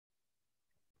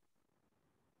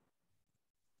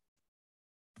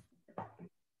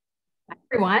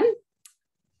Everyone.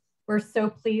 We're so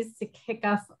pleased to kick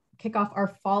off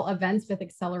our fall events with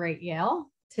Accelerate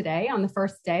Yale today on the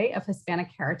first day of Hispanic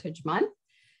Heritage Month.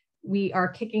 We are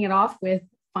kicking it off with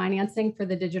Financing for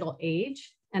the Digital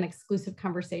Age, an exclusive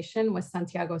conversation with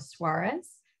Santiago Suarez,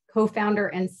 co-founder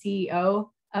and CEO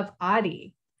of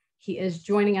ADDI. He is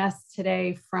joining us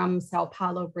today from Sao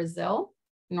Paulo, Brazil.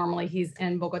 Normally he's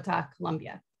in Bogota,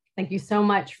 Colombia. Thank you so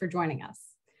much for joining us.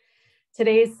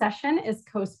 Today's session is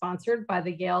co-sponsored by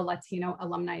the Yale Latino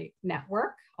Alumni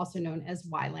Network, also known as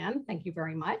YLAN. Thank you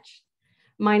very much.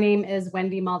 My name is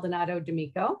Wendy Maldonado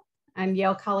D'Amico. I'm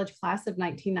Yale College class of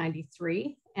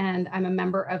 1993, and I'm a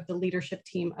member of the leadership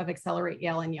team of Accelerate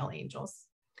Yale and Yale Angels.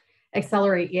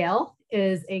 Accelerate Yale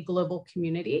is a global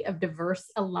community of diverse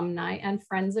alumni and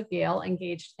friends of Yale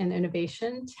engaged in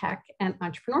innovation, tech, and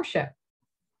entrepreneurship.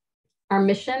 Our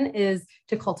mission is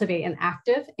to cultivate an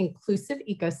active, inclusive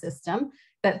ecosystem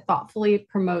that thoughtfully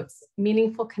promotes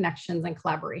meaningful connections and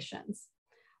collaborations,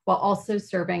 while also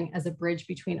serving as a bridge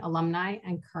between alumni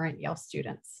and current Yale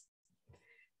students.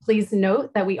 Please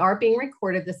note that we are being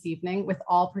recorded this evening with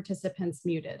all participants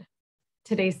muted.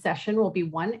 Today's session will be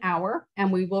 1 hour, and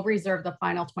we will reserve the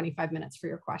final 25 minutes for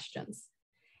your questions.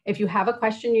 If you have a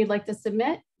question you'd like to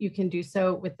submit, you can do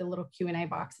so with the little Q&A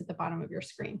box at the bottom of your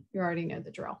screen. You already know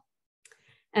the drill.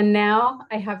 And now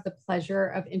I have the pleasure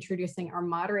of introducing our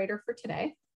moderator for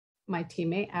today, my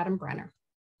teammate, Adam Brenner.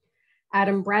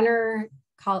 Adam Brenner,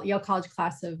 Yale College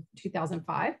class of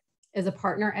 2005, is a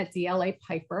partner at DLA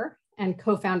Piper and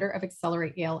co-founder of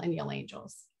Accelerate Yale and Yale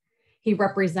Angels. He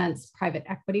represents private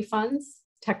equity funds,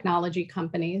 technology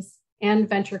companies, and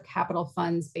venture capital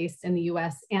funds based in the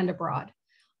US and abroad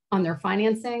on their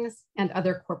financings and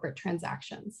other corporate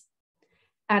transactions.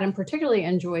 Adam particularly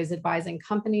enjoys advising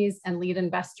companies and lead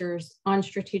investors on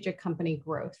strategic company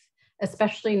growth,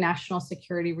 especially national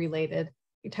security related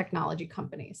technology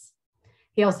companies.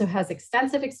 He also has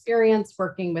extensive experience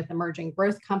working with emerging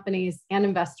growth companies and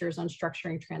investors on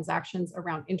structuring transactions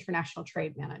around international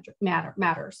trade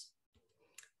matters.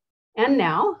 And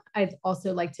now I'd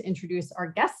also like to introduce our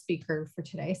guest speaker for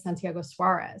today, Santiago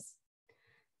Suarez.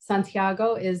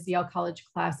 Santiago is the Yale College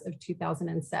class of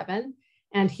 2007,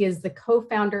 and he is the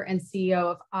co-founder and CEO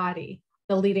of ADDI,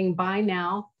 the leading buy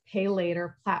now, pay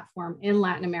later platform in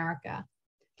Latin America,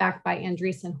 backed by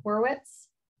Andreessen Horowitz,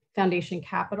 Foundation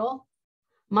Capital,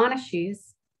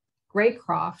 Monashees,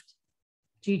 Graycroft,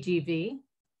 GGV,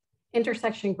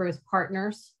 Intersection Growth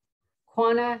Partners,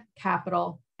 Quona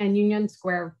Capital, and Union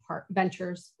Square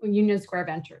Ventures.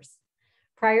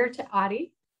 Prior to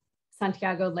ADDI,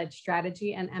 Santiago led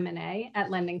strategy and M&A at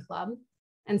Lending Club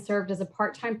and served as a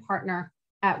part-time partner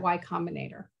at Y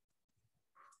Combinator.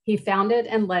 He founded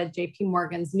and led JP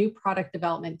Morgan's new product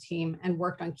development team and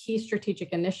worked on key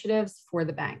strategic initiatives for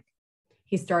the bank.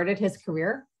 He started his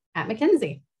career at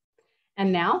McKinsey.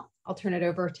 And now I'll turn it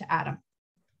over to Adam.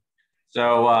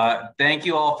 So thank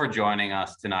you all for joining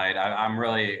us tonight. I'm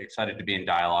really excited to be in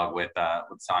dialogue with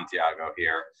Santiago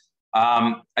here.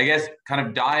 I guess kind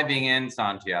of diving in,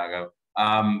 Santiago,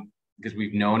 because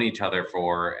we've known each other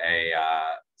for a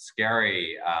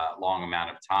scary long amount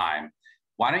of time.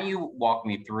 Why don't you walk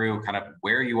me through kind of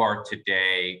where you are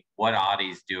today, what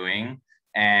ADDI's doing,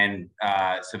 and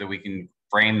so that we can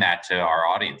frame that to our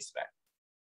audience today.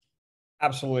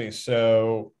 Absolutely.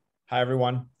 So, hi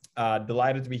everyone.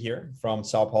 Delighted to be here from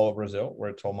Sao Paulo, Brazil, where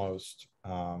it's almost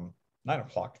 9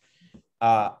 o'clock.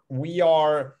 So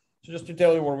just to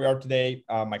tell you where we are today,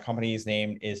 my company's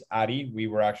name is ADDI. We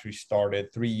were actually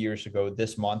started 3 years ago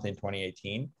this month in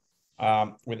 2018.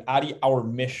 With ADDI, our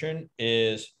mission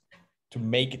is to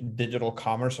make digital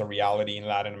commerce a reality in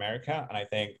Latin America. And I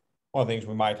think one of the things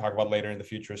we might talk about later in the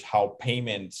future is how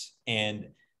payments and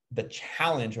the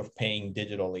challenge of paying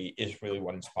digitally is really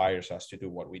what inspires us to do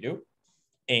what we do.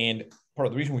 And part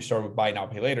of the reason we started with buy now,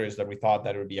 pay later is that we thought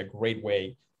that it would be a great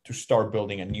way to start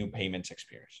building a new payments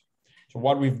experience. So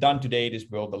what we've done to date is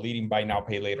build the leading buy now,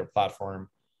 pay later platform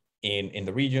in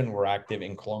the region. We're active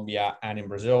in Colombia and in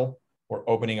Brazil. We're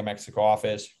opening a Mexico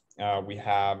office. We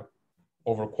have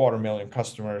over 250,000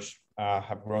 customers,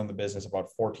 have grown the business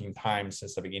about 14 times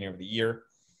since the beginning of the year,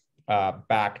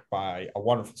 backed by a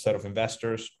wonderful set of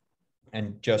investors,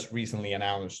 and just recently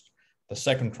announced the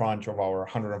second tranche of our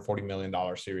 $140 million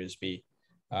Series B,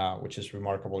 which is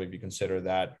remarkable if you consider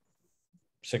that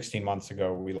 16 months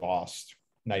ago, we lost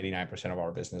 99% of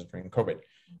our business during COVID.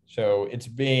 So it's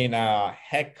been a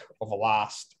heck of a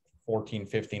last 14,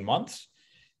 15 months.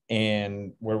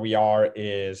 And where we are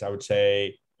is, I would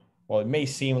say, well, it may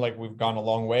seem like we've gone a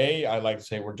long way. I like to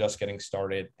say we're just getting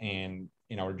started in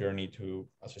our journey to,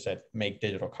 as I said, make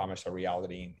digital commerce a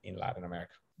reality in Latin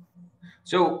America.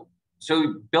 So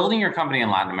So building your company in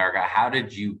Latin America, how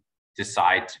did you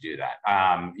decide to do that?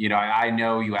 I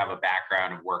know you have a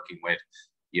background of working with,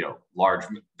 large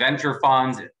venture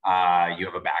funds. You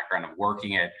have a background of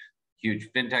working at huge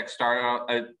fintech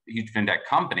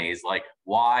companies. Like,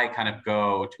 why kind of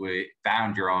go to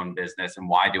found your own business, and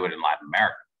why do it in Latin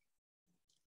America?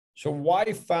 So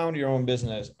why found your own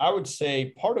business? I would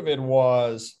say part of it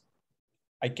was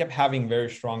I kept having very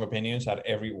strong opinions at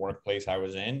every workplace I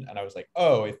was in. And I was like,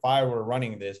 oh, if I were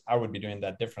running this, I would be doing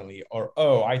that differently. Or,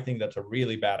 oh, I think that's a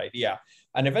really bad idea.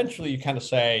 And eventually you kind of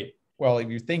say, well, if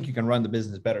you think you can run the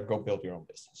business better, go build your own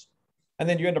business. And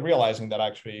then you end up realizing that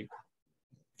actually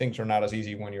things are not as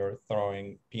easy when you're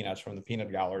throwing peanuts from the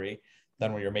peanut gallery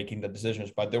than when you're making the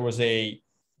decisions. But there was a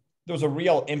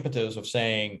real impetus of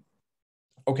saying,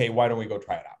 okay, why don't we go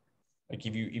try it out? Like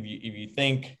if you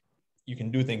think you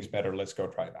can do things better, let's go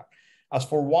try it out. As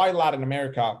for why Latin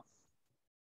America,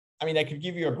 I mean, I could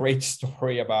give you a great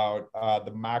story about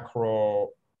the macro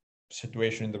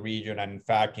situation in the region. And in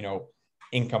fact,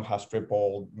 income has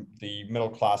tripled. The middle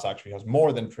class actually has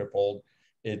more than tripled.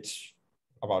 It's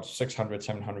about 600,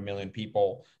 700 million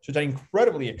people. So it's an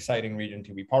incredibly exciting region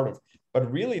to be part of.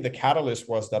 But really the catalyst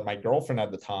was that my girlfriend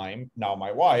at the time, now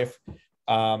my wife,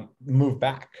 moved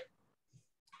back.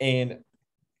 And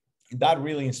that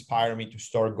really inspired me to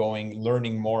start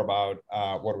learning more about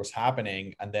what was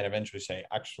happening, and then eventually say,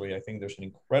 actually, I think there's an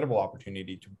incredible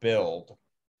opportunity to build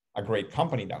a great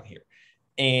company down here.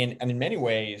 And in many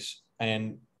ways,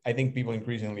 and I think people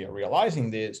increasingly are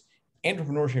realizing this,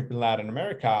 entrepreneurship in Latin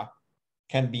America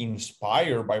can be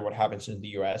inspired by what happens in the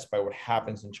US, by what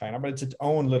happens in China, but it's its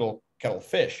own little kettle of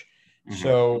fish. Mm-hmm.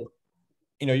 So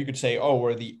you could say, oh,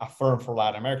 we're a firm for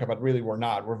Latin America, but really we're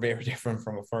not. We're very different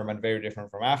from a firm and very different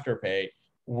from Afterpay.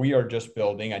 We are just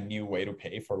building a new way to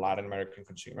pay for Latin American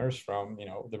consumers from,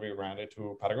 the Rio Grande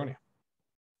to Patagonia.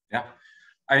 Yeah.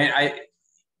 I mean,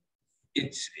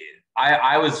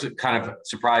 I was kind of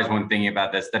surprised when thinking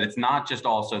about this, that it's not just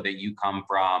also that you come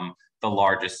from the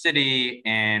largest city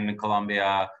in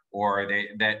Colombia, or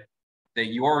that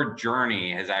your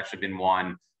journey has actually been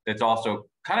one that's also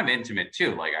kind of intimate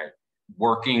too. Like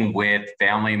working with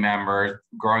family members,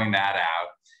 growing that out,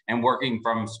 and working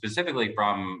specifically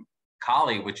from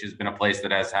Cali, which has been a place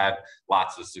that has had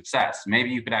lots of success. Maybe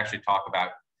you could actually talk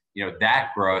about, that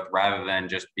growth rather than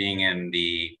just being in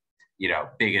the,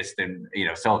 biggest in,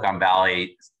 Silicon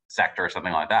Valley sector or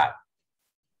something like that.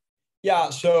 Yeah.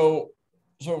 So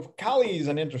Cali is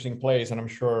an interesting place, and I'm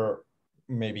sure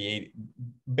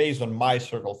based on my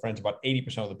circle of friends, about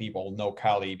 80% of the people know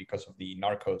Cali because of the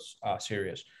Narcos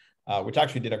series. Which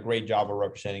actually did a great job of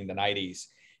representing the 90s.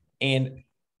 And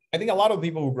I think a lot of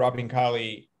people who grew up in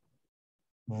Cali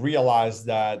realized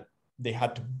that they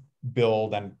had to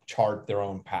build and chart their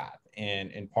own path. And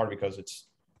in part because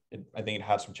I think it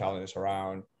has some challenges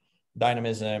around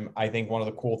dynamism. I think one of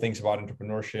the cool things about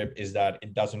entrepreneurship is that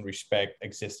it doesn't respect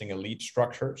existing elite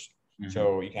structures. Mm-hmm.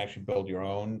 So you can actually build your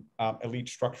own elite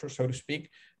structure, so to speak,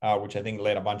 which I think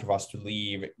led a bunch of us to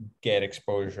leave, get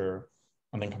exposure,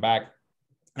 and then come back.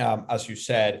 As you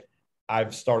said,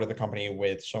 I've started the company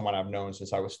with someone I've known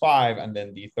since I was 5, and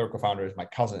then the third co-founder is my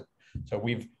cousin. So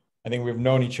I think we've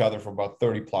known each other for about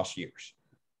 30 plus years.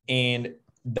 And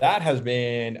that has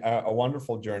been a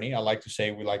wonderful journey. I like to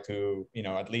say we like to,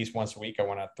 at least once a week, I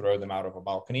want to throw them out of a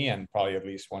balcony, and probably at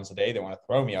least once a day, they want to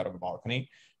throw me out of a balcony.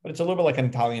 But it's a little bit like an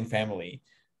Italian family.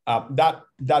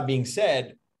 That being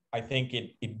said, I think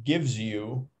it gives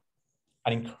you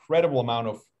an incredible amount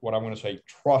of what I'm going to say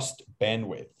trust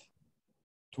bandwidth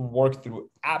to work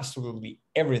through absolutely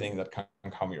everything that can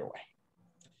come your way.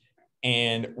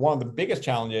 And one of the biggest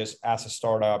challenges as a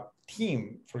startup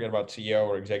team, forget about CEO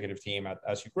or executive team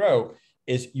as you grow,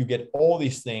 is you get all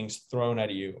these things thrown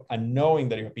at you, and knowing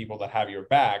that you have people that have your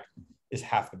back is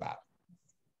half the battle.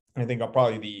 And I think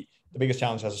probably the biggest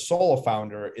challenge as a solo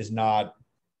founder is not,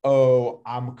 oh,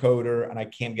 I'm a coder and I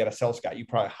can't get a sales guy. You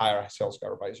probably hire a sales guy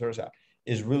or vice versa.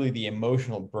 Is really the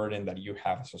emotional burden that you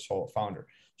have as a solo founder.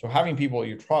 So having people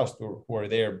you trust who are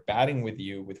there batting with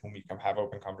you, with whom you can have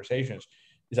open conversations,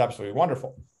 is absolutely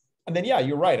wonderful. And then, yeah,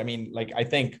 you're right. I mean, I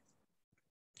think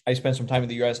I spent some time in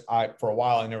the US. For a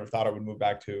while, I never thought I would move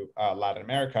back to Latin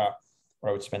America, or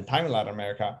I would spend time in Latin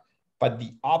America. But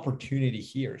the opportunity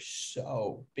here is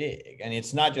so big. And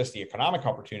it's not just the economic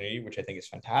opportunity, which I think is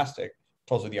fantastic.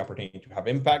 It's also the opportunity to have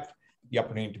impact, the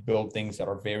opportunity to build things that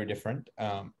are very different.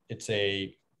 It's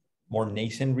a more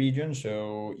nascent region,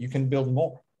 so you can build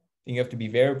more. You have to be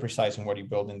very precise in what you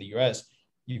build in the US.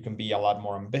 You can be a lot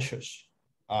more ambitious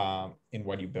in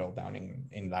what you build down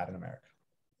in Latin America.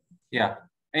 Yeah.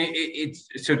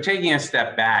 It's so taking a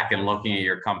step back and looking at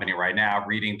your company right now,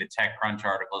 reading the TechCrunch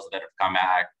articles that have come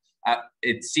out,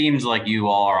 it seems like you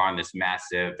all are on this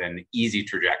massive and easy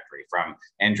trajectory from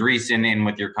Andreessen in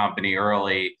with your company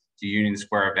early to Union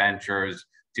Square Ventures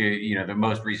to, you know, the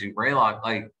most recent Greylock.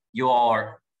 Like, you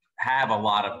all have a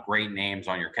lot of great names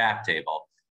on your cap table,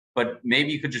 but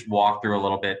maybe you could just walk through a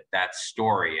little bit that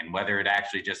story and whether it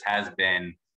actually just has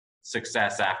been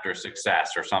success after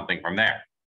success or something from there.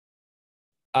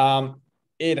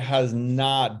 It has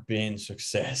not been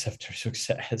success after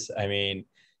success. I mean,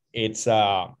 it's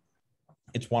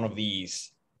one of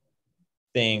these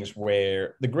things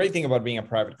where the great thing about being a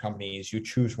private company is you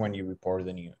choose when you report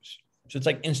the news. So it's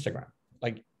like Instagram.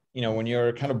 Like, you know, when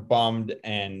you're kind of bummed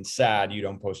and sad, you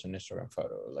don't post an Instagram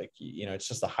photo. Like, you know, it's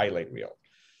just a highlight reel.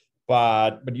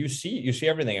 But you see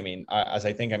everything. I mean, as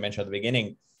I think I mentioned at the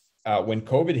beginning, when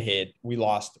COVID hit, we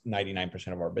lost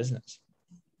 99% of our business.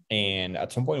 And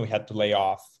at some point, we had to lay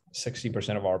off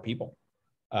 60% of our people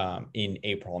in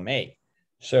April, May.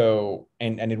 So,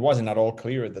 and it wasn't at all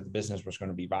clear that the business was going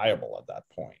to be viable at that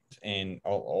point. And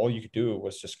all you could do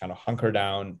was just kind of hunker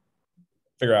down,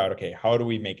 figure out, okay, how do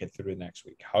we make it through the next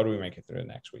week? How do we make it through the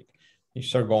next week? You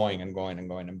start going and going and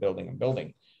going and building and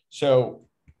building. So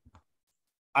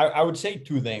I would say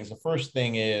two things. The first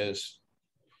thing is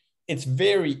it's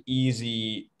very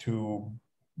easy to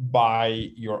buy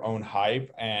your own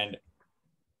hype. And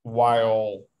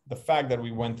while the fact that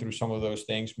we went through some of those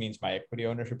things means my equity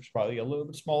ownership is probably a little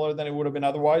bit smaller than it would have been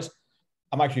otherwise,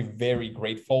 I'm actually very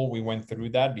grateful we went through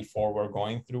that before we're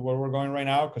going through where we're going right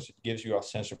now, because it gives you a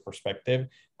sense of perspective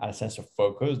and a sense of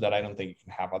focus that I don't think you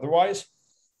can have otherwise.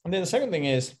 And then the second thing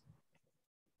is,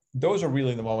 those are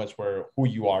really the moments where who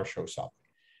you are shows up.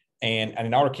 And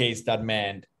in our case, that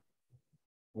meant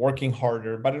working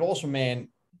harder, but it also meant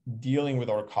dealing with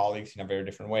our colleagues in a very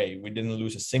different way. We didn't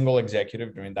lose a single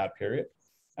executive during that period,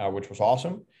 which was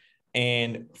awesome.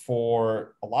 And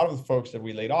for a lot of the folks that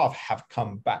we laid off have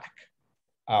come back,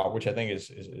 which I think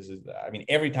is, I mean,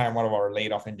 every time one of our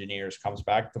laid off engineers comes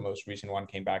back, the most recent one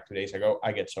came back 2 days ago,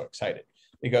 I get so excited,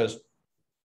 because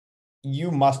you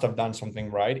must have done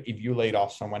something right if you laid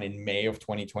off someone in May of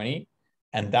 2020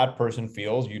 and that person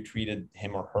feels you treated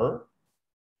him or her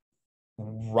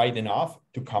right enough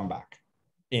to come back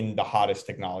in the hottest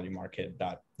technology market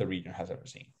that the region has ever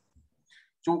seen.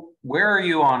 So where are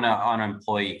you on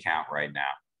employee count right now?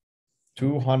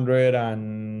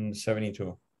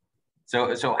 272.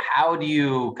 So how do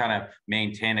you kind of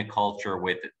maintain a culture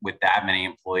with that many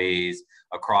employees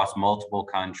across multiple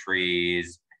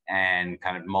countries and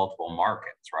kind of multiple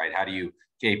markets, right? How do you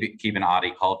keep an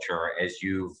ADDI culture as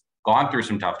you've gone through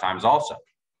some tough times also?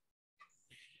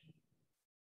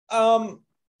 I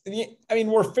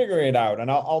mean, we're figuring it out, and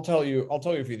I'll tell you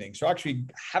a few things. So actually,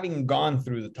 having gone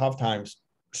through the tough times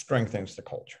strengthens the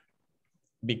culture,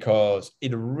 because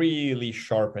it really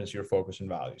sharpens your focus and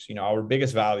values. You know, our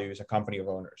biggest value is a company of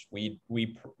owners. We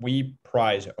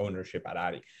prize ownership at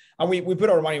ADDI, and we put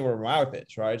our money where our mouth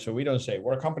is, right? So we don't say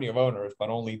we're a company of owners, but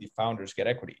only the founders get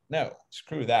equity. No,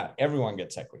 screw that. Everyone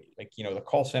gets equity. Like, you know, the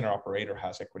call center operator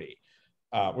has equity.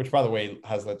 Which, by the way,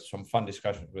 has led to some fun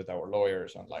discussions with our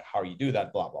lawyers on like how you do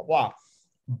that, blah, blah, blah.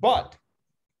 But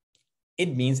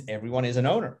it means everyone is an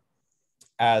owner.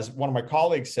 As one of my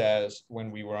colleagues says,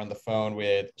 when we were on the phone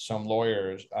with some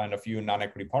lawyers and a few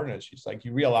non-equity partners, she's like,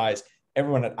 you realize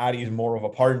everyone at ADDI is more of a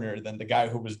partner than the guy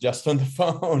who was just on the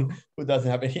phone who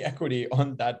doesn't have any equity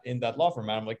in that law firm.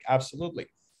 And I'm like, absolutely.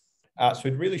 So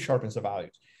it really sharpens the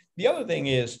values. The other thing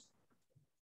is,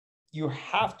 you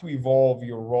have to evolve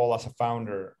your role as a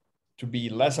founder to be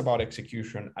less about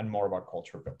execution and more about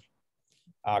culture building.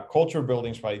 Culture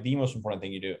building is probably the most important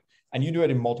thing you do. And you do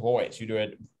it in multiple ways. You do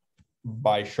it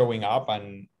by showing up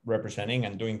and representing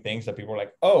and doing things that people are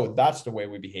like, oh, that's the way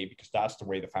we behave because that's the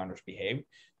way the founders behave.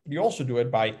 But you also do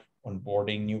it by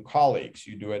onboarding new colleagues.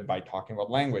 You do it by talking about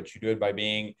language. You do it by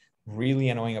being really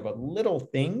annoying about little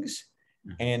things,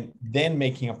 and then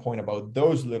making a point about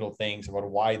those little things about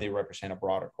why they represent a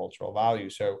broader cultural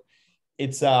value. So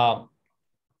it's, and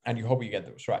you hope you get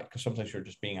those right, because sometimes you're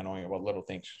just being annoying about little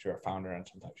things because you're a founder, and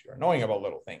sometimes you're annoying about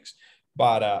little things.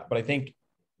 But I think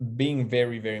being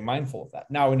very, very mindful of that.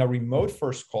 Now, in a remote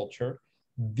first culture,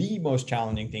 the most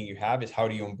challenging thing you have is how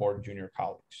do you onboard junior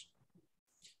colleagues?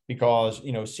 Because,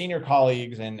 you know, senior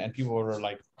colleagues and people who are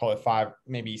like, call it 5,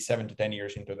 maybe 7 to 10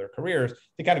 years into their careers,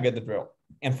 they kind of get the drill.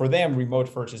 And for them, remote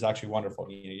first is actually wonderful.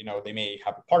 You know, they may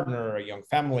have a partner, a young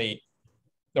family.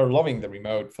 They're loving the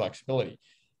remote flexibility.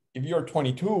 If you're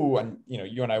 22 and, you know,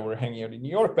 you and I were hanging out in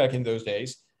New York back in those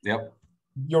days, yep,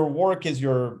 your work is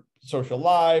your social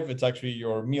life. It's actually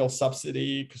your meal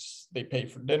subsidy because they pay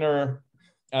for dinner.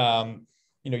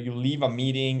 You leave a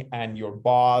meeting and your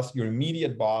boss, your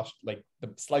immediate boss, like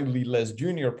the slightly less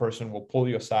junior person, will pull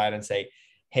you aside and say,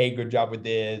 hey, good job with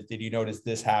this. Did you notice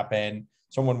this happened?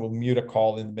 Someone will mute a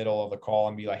call in the middle of the call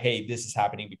and be like, hey, this is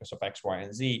happening because of X, Y,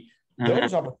 and Z.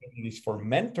 Those opportunities for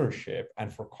mentorship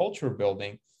and for culture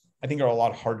building, I think, are a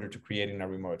lot harder to create in a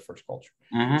remote first culture.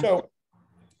 So,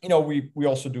 we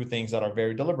also do things that are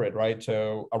very deliberate, right?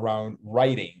 So around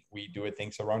writing, we do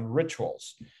things around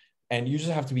rituals. And you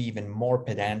just have to be even more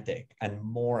pedantic and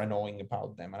more annoying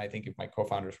about them. And I think if my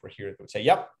co-founders were here, they would say,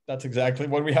 yep, that's exactly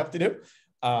what we have to do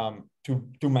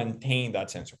to maintain that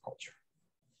sense of culture.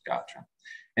 Gotcha.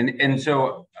 And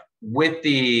so with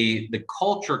the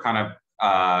culture kind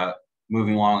of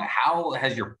moving along, how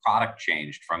has your product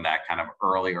changed from that kind of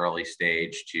early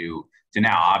stage to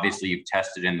now? Obviously, you've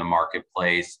tested in the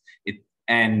marketplace.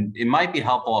 And it might be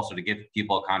helpful also to give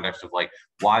people a context of like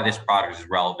why this product is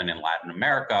relevant in Latin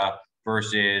America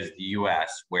versus the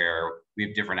US, where we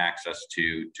have different access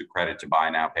to credit to buy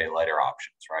now, pay later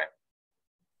options, right?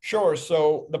 Sure.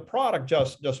 So the product,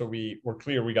 just so we're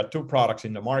clear, we got two products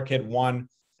in the market. One,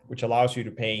 which allows you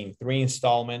to pay in 3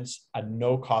 installments at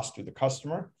no cost to the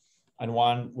customer, and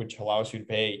one which allows you to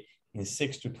pay in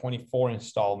 6 to 24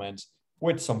 installments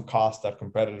with some cost at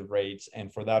competitive rates.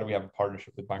 And for that, we have a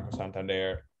partnership with Banco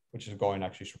Santander, which is going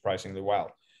actually surprisingly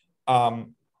well.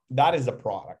 That is the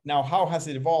product. Now, how has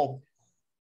it evolved?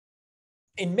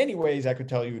 In many ways, I could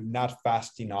tell you not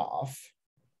fast enough,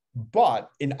 but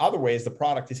in other ways, the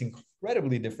product is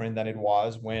incredibly different than it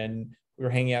was when we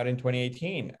were hanging out in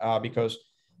 2018, because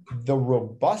the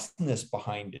robustness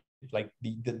behind it, like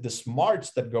the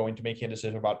smarts that go into making a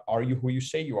decision about, are you who you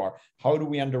say you are? How do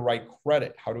we underwrite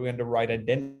credit? How do we underwrite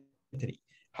identity?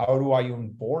 How do I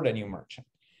onboard a new merchant?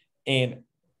 And,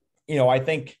 I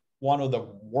think one of the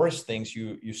worst things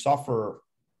you suffer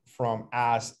from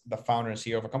as the founder and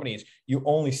CEO of a company is you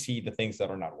only see the things that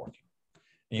are not working.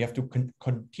 And you have to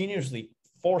continuously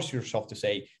force yourself to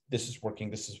say, this is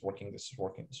working, this is working, this is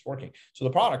working, this is working. So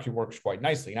the product works quite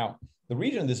nicely. Now, the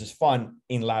reason this is fun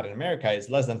in Latin America is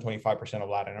less than 25% of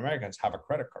Latin Americans have a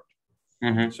credit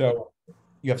card. So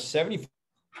you have 75%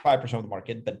 of the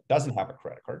market that doesn't have a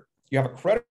credit card. You have a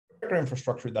credit card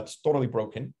infrastructure that's totally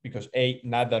broken because A,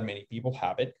 not that many people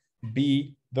have it.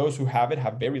 B, those who have it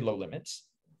have very low limits.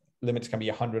 Limits can be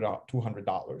 $100,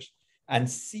 $200. And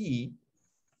C,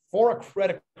 for a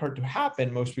credit card to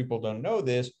happen, most people don't know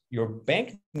this, your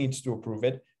bank needs to approve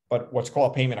it, but what's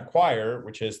called a payment acquirer,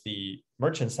 which is the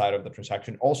merchant side of the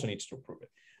transaction, also needs to approve it.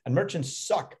 And merchants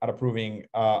suck at approving,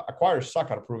 acquirers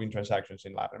suck at approving transactions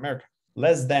in Latin America.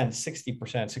 Less than 60%,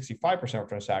 65% of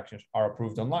transactions are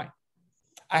approved online.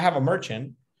 I have a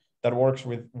merchant that works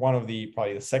with one of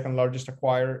probably the second largest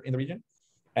acquirer in the region,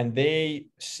 and they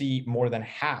see more than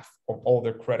half of all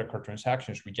their credit card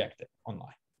transactions rejected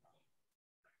online.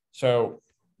 So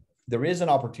there is an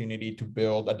opportunity to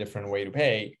build a different way to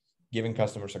pay, giving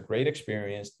customers a great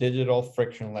experience, digital,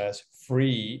 frictionless,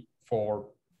 free for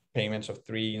payments of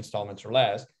 3 installments or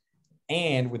less,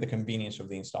 and with the convenience of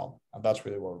the installment. And that's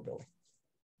really what we're building.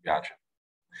 Gotcha.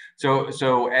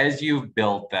 So as you've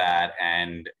built that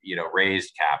and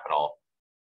raised capital,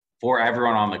 for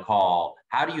everyone on the call,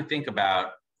 how do you think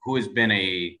about who has been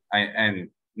and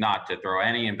not to throw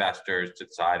any investors to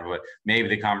the side, but maybe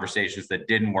the conversations that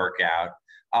didn't work out,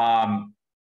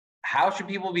 how should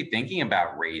people be thinking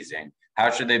about raising?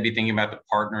 How should they be thinking about the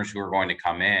partners who are going to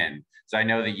come in? So I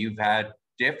know that you've had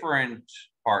different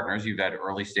partners. You've had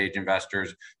early stage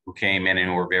investors who came in and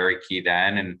who were very key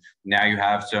then, and now you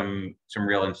have some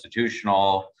real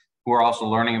institutional who are also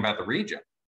learning about the region.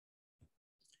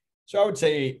 So I would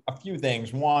say a few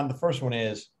things. One, the first one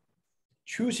is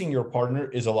choosing your partner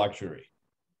is a luxury.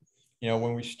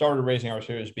 When we started raising our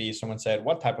Series B, someone said,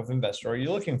 what type of investor are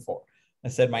you looking for? I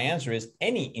said, my answer is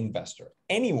any investor,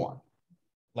 anyone.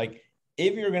 Like,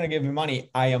 if you're going to give me money,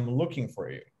 I am looking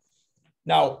for you.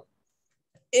 Now,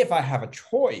 if I have a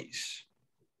choice,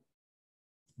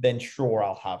 then sure,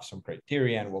 I'll have some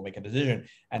criteria and we'll make a decision.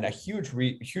 And a huge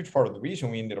part of the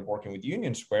reason we ended up working with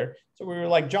Union Square, so we were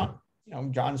like, John,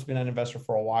 John's been an investor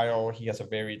for a while. He has a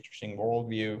very interesting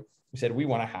worldview. We said, we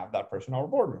want to have that person in our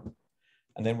boardroom.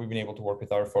 And then we've been able to work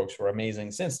with other folks who are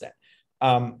amazing since then.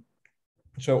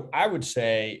 So I would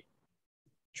say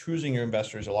choosing your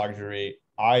investor is a luxury.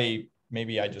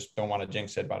 Maybe I just don't want to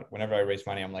jinx it, but whenever I raise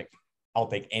money, I'm like, I'll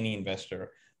take any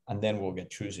investor and then we'll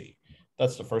get choosy.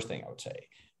 That's the first thing I would say.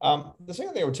 The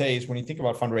second thing I would say is when you think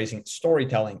about fundraising,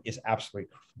 storytelling is absolutely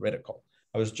critical.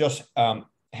 I was just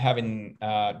having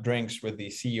drinks with the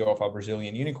CEO of a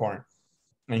Brazilian unicorn.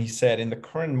 And he said, in the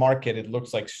current market, it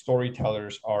looks like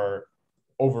storytellers are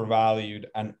overvalued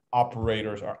and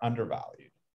operators are undervalued.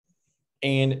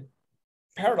 And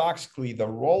paradoxically, the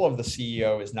role of the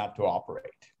CEO is not to operate.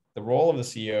 The role of the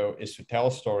CEO is to tell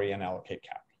a story and allocate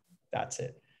capital. That's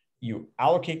it. You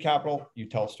allocate capital, you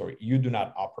tell a story. You do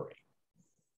not operate.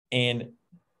 And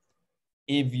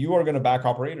if you are going to back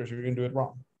operators, you're going to do it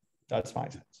wrong. That's my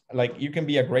sense. Like, you can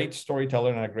be a great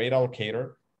storyteller and a great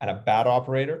allocator and a bad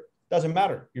operator. Doesn't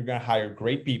matter. You're going to hire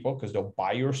great people because they'll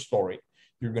buy your story.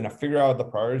 You're going to figure out the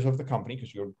priorities of the company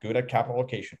because you're good at capital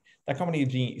allocation. That company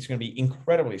is going to be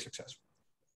incredibly successful.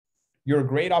 You're a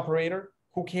great operator.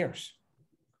 Who cares?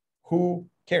 Who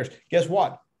cares? Guess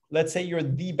what? Let's say you're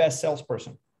the best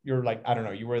salesperson. You're like, I don't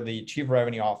know, you were the chief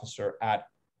revenue officer at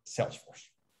Salesforce.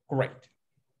 Great.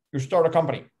 You start a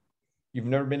company. You've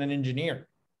never been an engineer.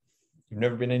 You've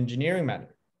never been an engineering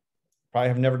manager. Probably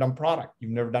have never done product.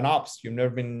 You've never done ops. You've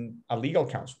never been a legal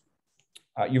counsel.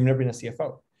 You've never been a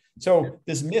CFO. So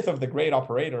this myth of the great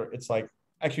operator, it's like,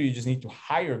 actually, you just need to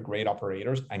hire great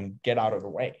operators and get out of the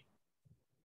way.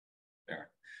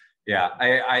 Yeah,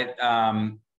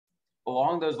 I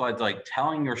along those lines, like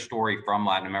telling your story from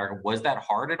Latin America, was that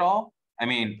hard at all? I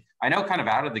mean, I know kind of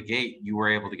out of the gate, you were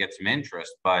able to get some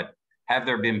interest, but have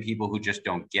there been people who just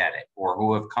don't get it or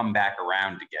who have come back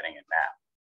around to getting it now?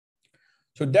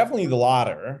 So definitely the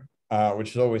latter,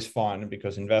 which is always fun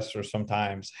because investors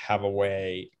sometimes have a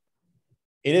way.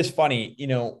 It is funny, you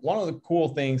know, one of the cool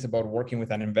things about working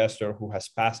with an investor who has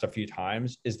passed a few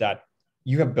times is that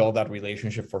you have built that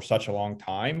relationship for such a long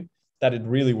time that it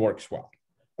really works well.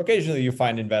 Occasionally you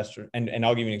find investors, and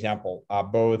I'll give you an example,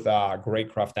 both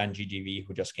Greycroft and GGV,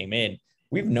 who just came in,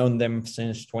 we've known them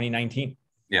since 2019.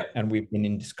 Yeah. And we've been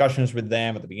in discussions with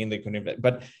them at the beginning, they couldn't invest,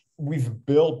 but we've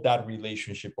built that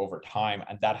relationship over time,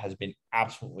 and that has been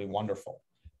absolutely wonderful.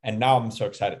 And now I'm so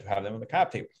excited to have them on the cap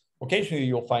table. Occasionally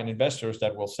you'll find investors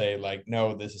that will say like,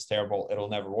 no, this is terrible, it'll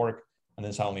never work. And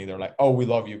then suddenly they're like, oh, we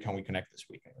love you, can we connect this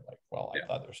week? And you're like, well, I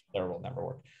thought there's there will never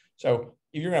work. So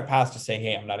if you're going to pass to say,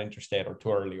 hey, I'm not interested or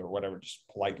too early or whatever, just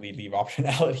politely leave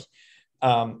optionality.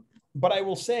 But I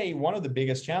will say one of the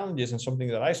biggest challenges and something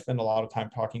that I spend a lot of time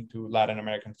talking to Latin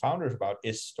American founders about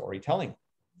is storytelling.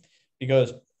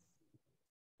 Because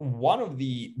one of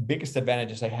the biggest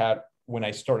advantages I had when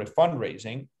I started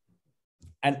fundraising,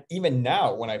 and even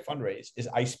now when I fundraise, is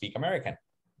I speak American.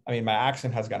 I mean, my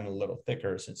accent has gotten a little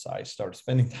thicker since I started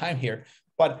spending time here,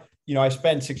 but you know, I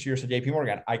spent 6 years at JP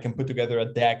Morgan. I can put together a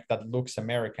deck that looks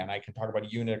American. I can talk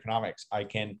about unit economics. I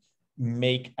can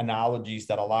make analogies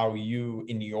that allow you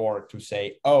in New York to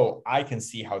say, oh, I can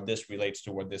see how this relates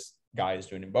to what this guy is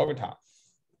doing in Bogota.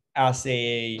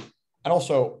 And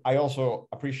also, I also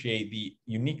appreciate the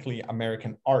uniquely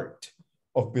American art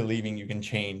of believing you can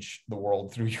change the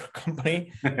world through your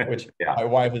company, which my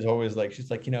wife is always like,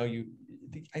 she's like, you know,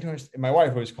 I don't understand. My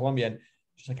wife, who is Colombian,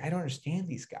 she's like, I don't understand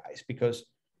these guys because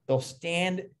they'll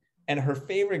stand. And her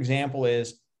favorite example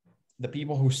is the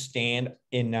people who stand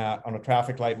in on a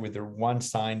traffic light with their one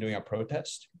sign doing a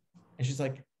protest. And she's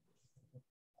like,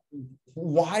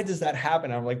 why does that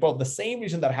happen? And I'm like, well, the same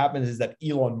reason that happens is that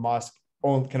Elon Musk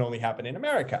can only happen in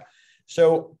America.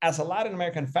 So as a Latin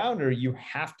American founder, you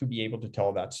have to be able to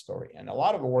tell that story. And a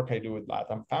lot of the work I do with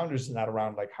Latin founders is not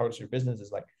around like, how's your business?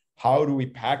 Is like, how do we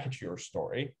package your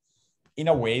story in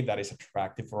a way that is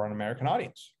attractive for an American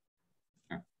audience?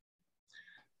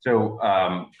 So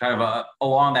kind of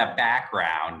along that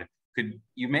background, could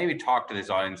you maybe talk to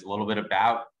this audience a little bit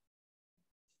about,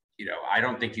 you know, I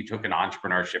don't think you took an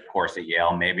entrepreneurship course at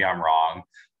Yale. Maybe I'm wrong.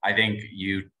 I think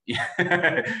you you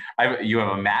have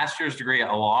a master's degree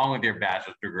along with your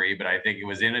bachelor's degree, but I think it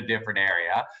was in a different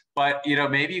area. But, you know,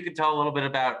 maybe you could tell a little bit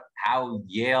about how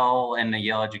Yale and the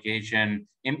Yale education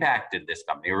impacted this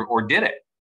company, or did it?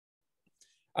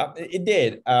 It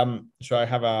did. So I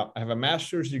have a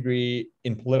master's degree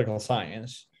in political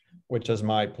science, which, as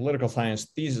my political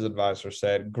science thesis advisor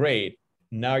said, great,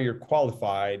 now you're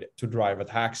qualified to drive a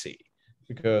taxi,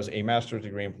 because a master's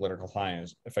degree in political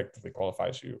science effectively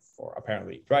qualifies you for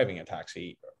apparently driving a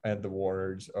taxi, at the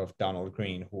words of Donald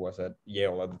Green, who was at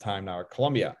Yale at the time, now at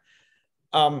Colombia.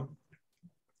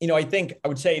 You know, I think I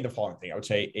would say the following thing. I would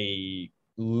say a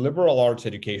liberal arts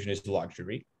education is a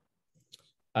luxury,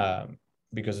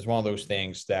 because it's one of those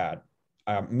things that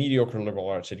mediocre liberal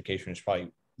arts education is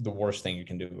probably the worst thing you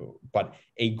can do. But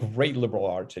a great liberal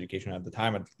arts education, at the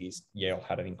time at least, Yale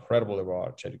had an incredible liberal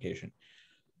arts education.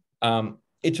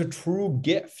 It's a true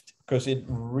gift because it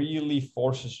really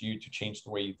forces you to change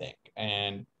the way you think.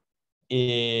 And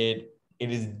it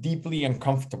is deeply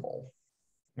uncomfortable.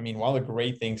 I mean, one of the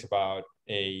great things about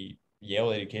a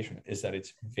Yale education is that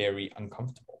it's very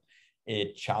uncomfortable.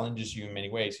 It challenges you in many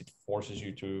ways. It forces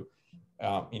you to,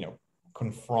 you know,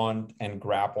 confront and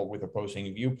grapple with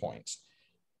opposing viewpoints.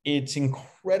 It's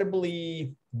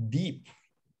incredibly deep.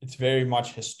 It's very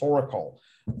much historical.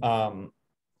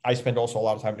 I spent also a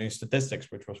lot of time doing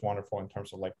statistics, which was wonderful in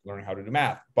terms of like learning how to do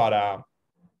math. But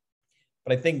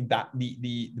I think that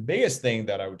the biggest thing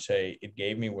that I would say it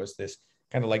gave me was this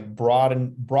kind of like broad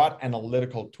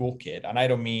analytical toolkit. And I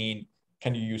don't mean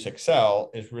can you use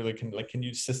Excel, is really can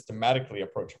you systematically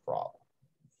approach a problem?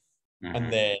 Mm-hmm.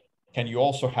 And then can you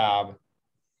also have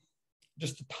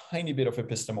just a tiny bit of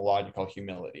epistemological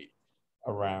humility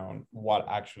around what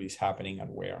actually is happening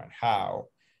and where and how?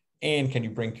 And can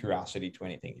you bring curiosity to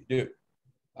anything you do?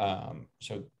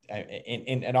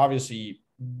 And obviously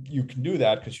you can do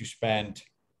that because you spent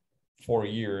 4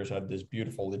 years at this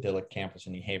beautiful idyllic campus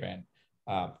in New Haven,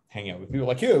 hanging out with people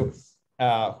like you,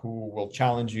 who will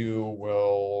challenge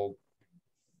you,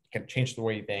 can change the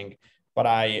way you think. But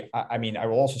I mean, I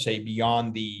will also say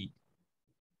beyond the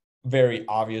very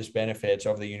obvious benefits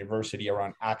of the university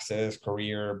around access,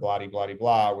 career, blah, blah, blah,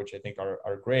 blah, which I think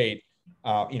are great.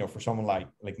 For someone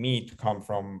like me to come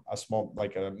from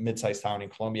a mid-sized town in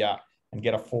Colombia and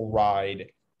get a full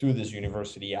ride to this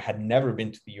university. I had never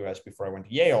been to the US before I went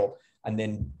to Yale, and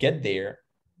then get there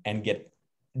and get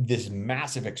this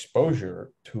massive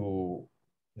exposure to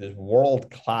this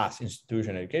world-class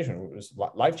institution education. It was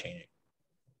life-changing.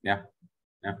 Yeah.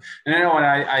 And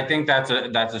I think that's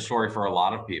a story for a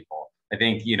lot of people. I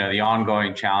think, the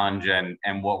ongoing challenge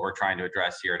and what we're trying to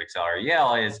address here at Accelerate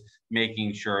Yale is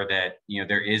making sure that,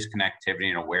 there is connectivity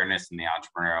and awareness in the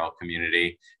entrepreneurial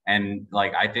community. And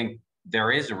I think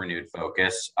there is a renewed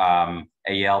focus at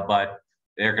Yale, but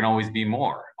there can always be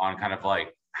more on kind of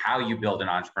how you build an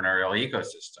entrepreneurial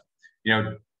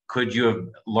ecosystem. Could you have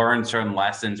learned certain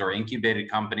lessons or incubated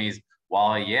companies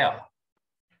while at Yale?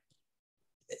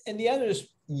 And the answer is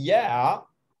yeah.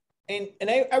 And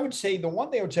I would say the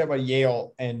one thing I would say about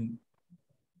Yale, and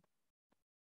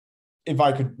if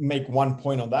I could make one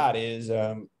point on that, is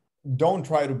don't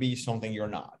try to be something you're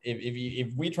not.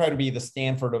 If we try to be the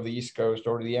Stanford of the East Coast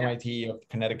or the MIT of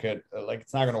Connecticut,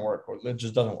 it's not going to work. It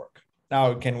just doesn't work.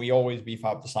 Now, can we always beef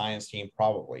up the science team?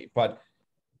 Probably, but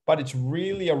it's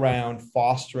really around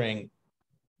fostering.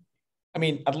 I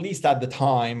mean, at least at the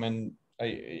time, and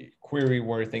I query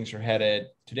where things are headed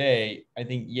today, I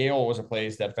think Yale was a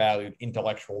place that valued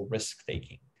intellectual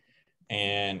risk-taking.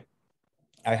 And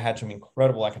I had some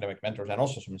incredible academic mentors and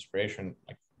also some inspiration,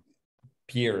 like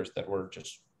peers that were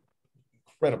just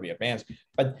incredibly advanced.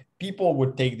 But people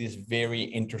would take these very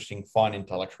interesting, fun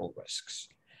intellectual risks.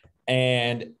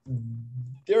 And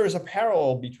there is a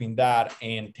parallel between that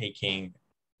and taking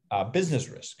business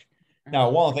risk. Now,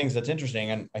 one of the things that's interesting,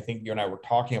 and I think you and I were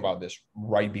talking about this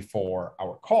right before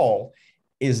our call,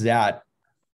 is that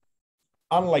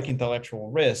unlike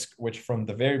intellectual risk, which from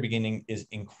the very beginning is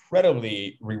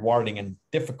incredibly rewarding and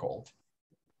difficult,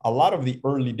 a lot of the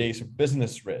early days of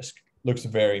business risk looks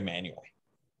very manual.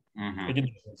 Mm-hmm.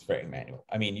 It's very manual.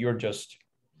 I mean, you're just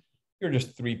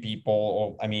three people.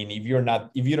 Or, I mean, if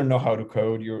you don't know how to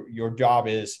code, your job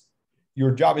is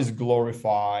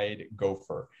glorified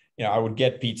gopher. I would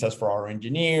get pizzas for our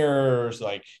engineers,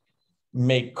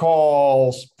 make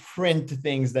calls, print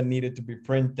things that needed to be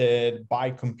printed,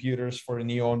 buy computers for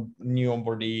new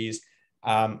onboardees.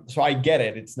 So I get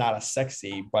it. It's not as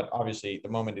sexy, but obviously the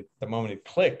moment it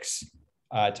clicks,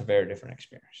 it's a very different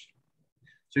experience.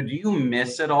 So do you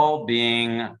miss it all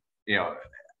being,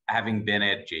 having been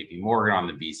at JP Morgan on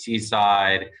the VC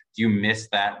side? Do you miss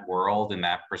that world and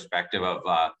that perspective of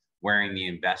wearing the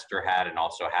investor hat and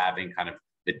also having kind of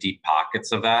the deep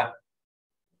pockets of that?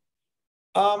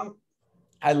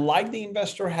 I like the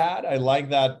investor hat. I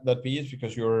like that piece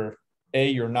because you're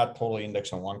not totally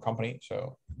indexed on one company,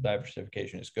 so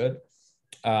diversification is good.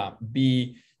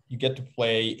 B, you get to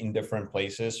play in different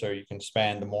places, so you can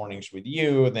spend the mornings with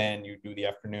you, then you do the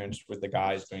afternoons with the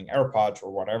guys doing AirPods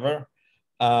or whatever.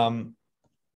 But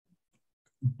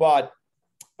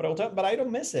I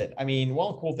don't miss it. I mean, one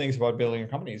of the cool things about building a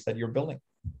company is that you're building.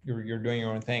 You're doing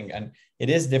your own thing, and it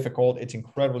is difficult. It's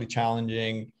incredibly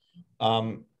challenging.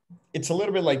 It's a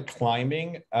little bit like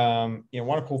climbing. One of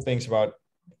the cool things about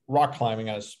rock climbing,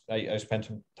 as I spent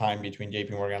some time between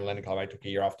JP Morgan and Lending Club, I took a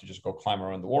year off to just go climb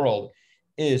around the world,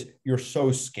 is you're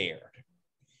so scared.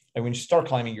 And when you start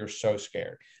climbing, you're so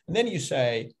scared. And then you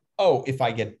say, oh, if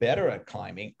I get better at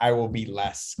climbing, I will be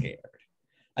less scared.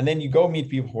 And then you go meet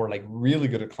people who are really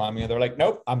good at climbing, and they're like,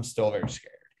 nope, I'm still very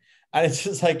scared. And it's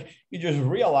just you just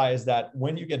realize that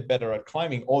when you get better at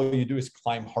climbing, all you do is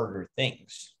climb harder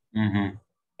things. Mm-hmm.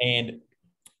 And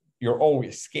you're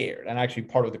always scared. And actually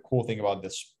part of the cool thing about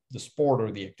the sport or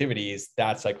the activity is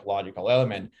that psychological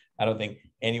element. I don't think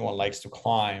anyone likes to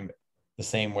climb the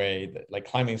same way that like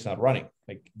climbing is not running,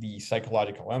 like the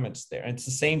psychological elements there. And it's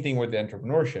the same thing with the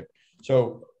entrepreneurship.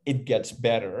 So it gets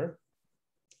better.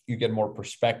 You get more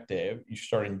perspective. You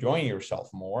start enjoying yourself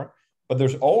more. But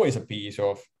there's always a piece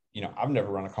of, I've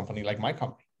never run a company like my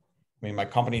company. I mean, my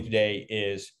company today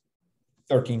is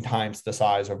 13 times the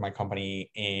size of my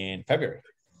company in February.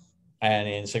 And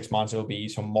in 6 months, it'll be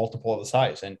some multiple of the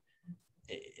size. And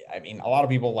I mean, a lot of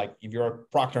people, like if you're a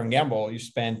Procter & Gamble, you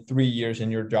spend 3 years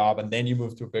in your job and then you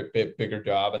move to a bit bigger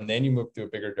job and then you move to a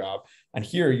bigger job. And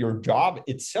here your job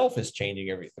itself is changing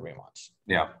every 3 months.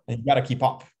 Yeah. And you got to keep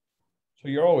up. So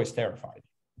you're always terrified.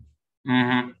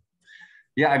 Mm-hmm.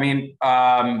 Yeah. I mean,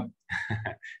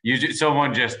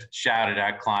 someone just shouted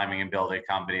out climbing and building a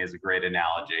company is a great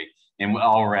analogy and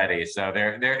already. So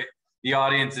the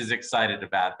audience is excited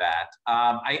about that.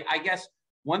 I guess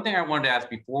one thing I wanted to ask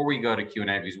before we go to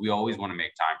Q&A, because we always want to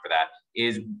make time for that,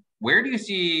 is where do you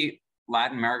see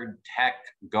Latin American tech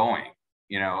going?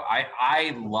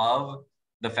 I love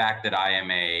the fact that I am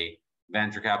a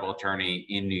venture capital attorney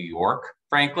in New York,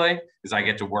 frankly, because I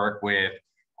get to work with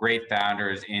great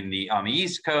founders on the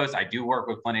East Coast. I do work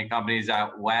with plenty of companies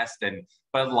out West,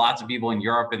 but lots of people in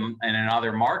Europe and in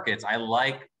other markets. I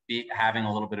like having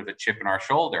a little bit of a chip in our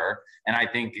shoulder. And I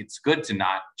think it's good to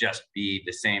not just be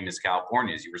the same as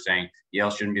California. As you were saying, Yale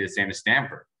shouldn't be the same as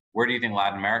Stanford. Where do you think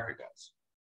Latin America goes?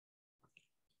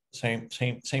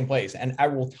 Same place. And I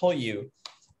will tell you,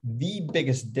 the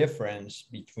biggest difference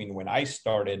between when I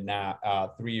started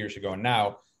now 3 years ago and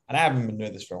now, and I haven't been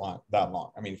doing this for that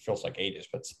long. I mean, it feels like ages,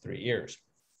 but it's 3 years,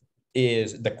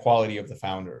 is the quality of the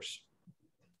founders.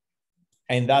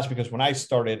 And that's because when I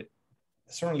started,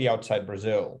 certainly outside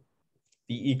Brazil,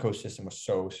 the ecosystem was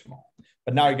so small.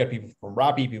 But now you got people from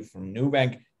Rappi, people from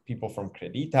Nubank, people from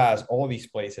Creditas, all these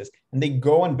places, and they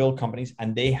go and build companies,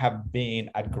 and they have been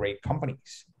at great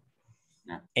companies.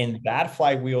 Yeah. And that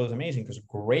flywheel is amazing because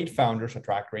great founders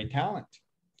attract great talent.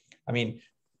 I mean,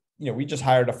 we just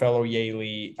hired a fellow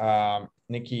Yale,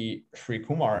 Nikki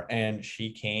Srikumar, and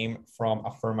she came from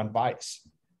a firm advice.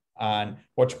 And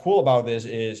what's cool about this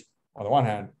is, on the one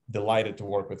hand, delighted to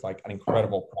work with like an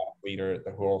incredible product leader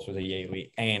who also is a Yale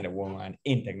and a woman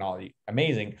in technology.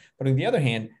 Amazing. But on the other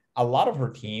hand, a lot of her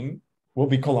team will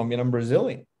be Colombian and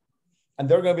Brazilian. And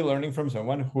they're going to be learning from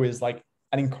someone who is like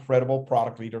an incredible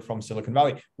product leader from Silicon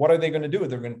Valley. What are they going to do?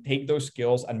 They're going to take those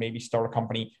skills and maybe start a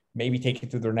company, maybe take it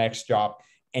to their next job.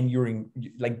 And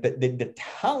the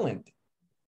talent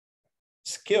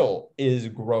skill is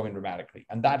growing dramatically.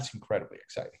 And that's incredibly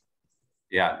exciting.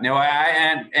 Yeah, no,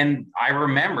 I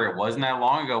remember it wasn't that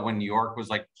long ago when New York was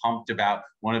like pumped about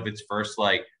one of its first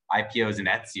like IPOs in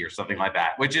Etsy or something like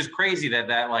that, which is crazy that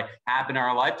like happened in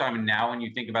our lifetime. And now when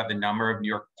you think about the number of New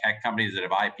York tech companies that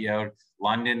have IPO'd,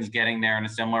 London's getting there in a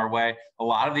similar way. A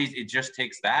lot of these, it just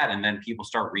takes that. And then people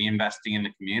start reinvesting in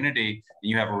the community and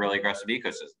you have a really aggressive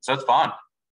ecosystem. So it's fun.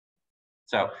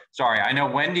 So sorry, I know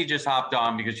Wendy just hopped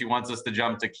on because she wants us to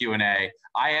jump to Q&A.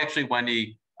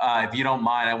 Wendy, if you don't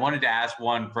mind, I wanted to ask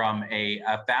one from a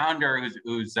founder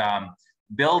who's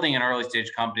building an early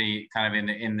stage company kind of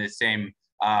in the same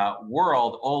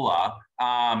world, Ola.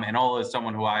 And Ola is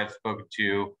someone who I've spoken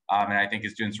to and I think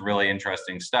is doing some really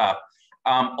interesting stuff.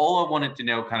 Ola wanted to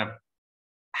know kind of,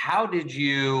 how did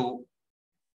you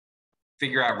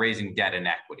figure out raising debt and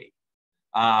equity?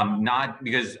 Not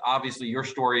because obviously your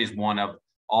story is one of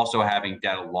also having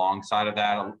debt alongside of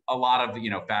that. A lot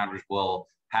of founders will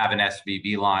have an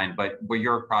SVB line, but where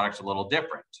your product's a little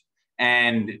different.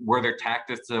 And were there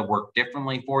tactics that work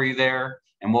differently for you there?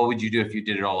 And what would you do if you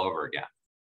did it all over again?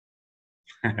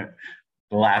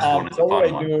 The last one is a fun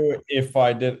one. What would I do if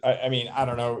I did? I mean, I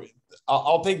don't know.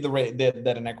 I'll take the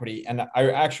debt and equity. And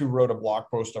I actually wrote a blog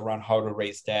post around how to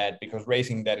raise debt, because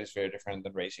raising debt is very different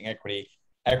than raising equity.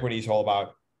 Equity is all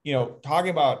about,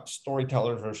 talking about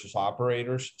storytellers versus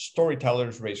operators.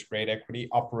 Storytellers raise great equity,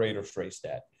 operators raise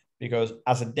debt. Because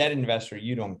as a debt investor,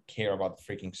 you don't care about the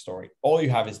freaking story. All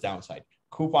you have is downside.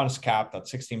 Coupons capped at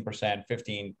 16%,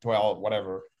 15, 12,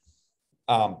 whatever.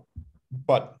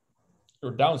 But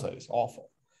your downside is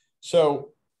awful.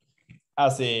 So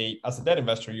as a debt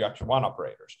investor, you actually want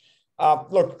operators.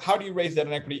 Look, how do you raise debt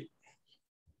and equity?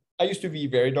 I used to be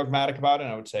very dogmatic about it.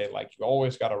 And I would say, like, you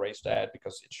always got to raise debt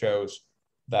because it shows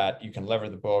that you can lever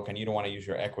the book and you don't want to use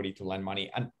your equity to lend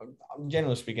money. And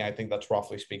generally speaking, I think that's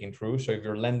roughly speaking true. So if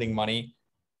you're lending money,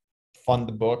 fund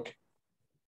the book.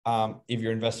 If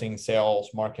you're investing in sales,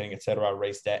 marketing, et cetera,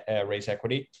 raise debt, raise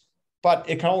equity. But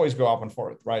it can always go up and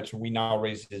forth, right? So we now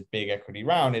raise this big equity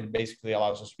round. It basically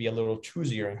allows us to be a little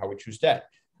choosier in how we choose debt.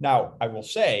 Now, I will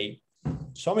say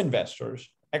some investors,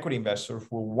 equity investors,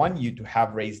 will want you to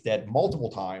have raised debt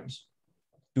multiple times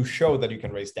to show that you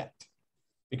can raise debt.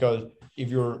 Because if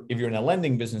you're in a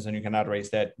lending business and you cannot raise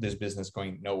debt, this business is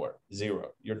going nowhere,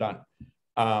 zero, you're done.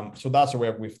 So that's the way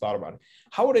we've thought about it.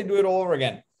 How would I do it all over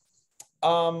again?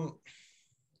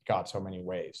 God, so many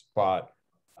ways, but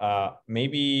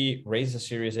maybe raise the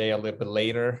Series A a little bit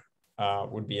later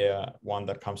would be one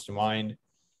that comes to mind.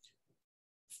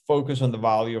 Focus on the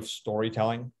value of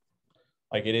storytelling.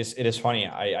 Like it is funny.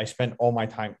 I spend all my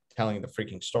time telling the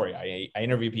freaking story. I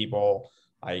interview people,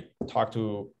 I talk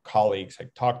to colleagues, I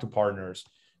talk to partners,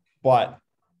 but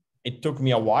it took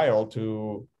me a while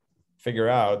to figure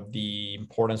out the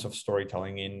importance of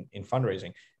storytelling in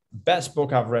fundraising. Best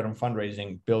book I've read on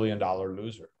fundraising, $1 Billion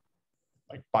Loser.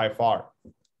 Like by far,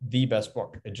 the best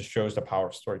book. It just shows the power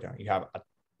of storytelling. You have a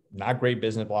not great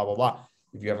business, blah, blah, blah.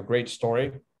 If you have a great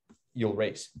story, you'll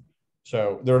raise.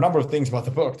 So there are a number of things about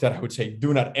the book that I would say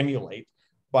do not emulate,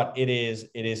 but it is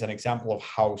an example of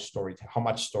how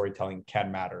much storytelling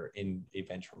can matter in a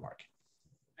venture market.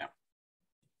 Yeah.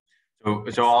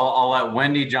 So I'll let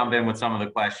Wendy jump in with some of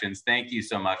the questions. Thank you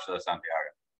so much, Santiago.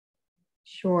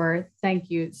 Sure. Thank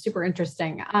you. Super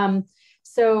interesting.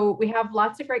 So we have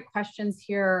lots of great questions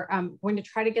here. I'm going to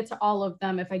try to get to all of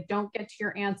them. If I don't get to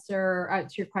your answer,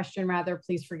 to your question rather,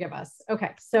 please forgive us.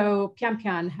 Okay, so Pian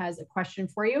Pian has a question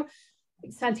for you.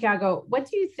 Santiago, what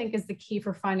do you think is the key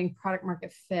for finding product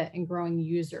market fit and growing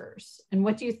users? And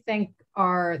what do you think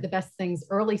are the best things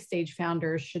early stage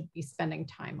founders should be spending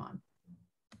time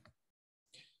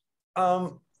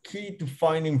on? Key to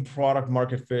finding product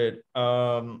market fit,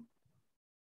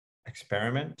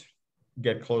 experiment,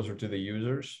 get closer to the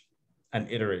users, and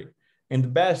iterate. And the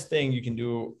best thing you can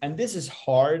do, and this is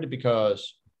hard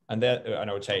because, and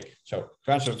I would say, so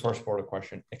to answer the first part of the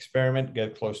question, experiment,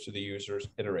 get close to the users,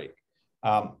 iterate.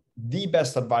 The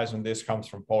best advice on this comes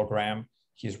from Paul Graham.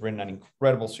 He's written an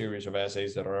incredible series of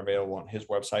essays that are available on his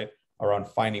website around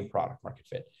finding product market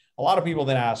fit. A lot of people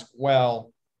then ask,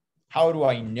 well, how do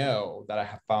I know that I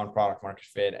have found product market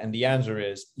fit? And the answer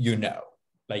is, you know.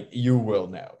 Like you will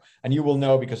know, and you will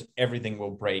know because everything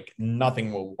will break,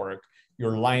 nothing will work.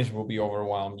 Your lines will be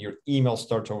overwhelmed. Your email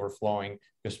starts overflowing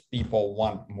because people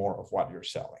want more of what you're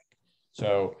selling.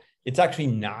 So it's actually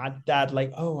not that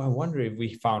like, oh, I wonder if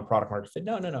we found product market fit.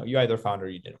 No. You either found it or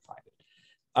you didn't find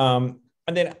it.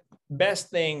 And then best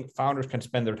thing founders can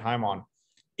spend their time on,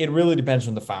 it really depends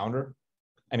on the founder.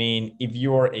 I mean, if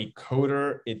you're a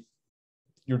coder,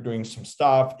 you're doing some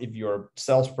stuff. If you're a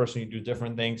salesperson, you do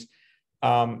different things.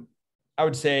 I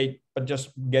would say, but just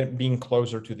being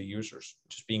closer to the users,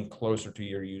 just being closer to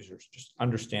your users, just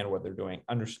understand what they're doing,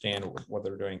 understand what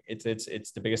they're doing. It's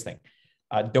the biggest thing.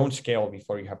 Don't scale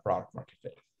before you have product market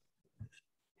fit.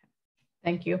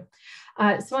 Thank you.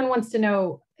 Someone wants to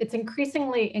know, it's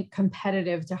increasingly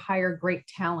competitive to hire great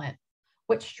talent.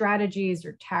 What strategies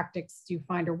or tactics do you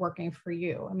find are working for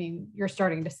you? I mean, you're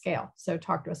starting to scale, so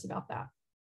talk to us about that.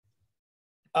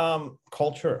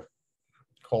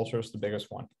 Culture is the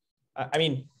biggest one. I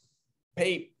mean,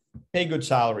 pay good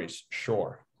salaries,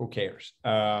 sure, who cares?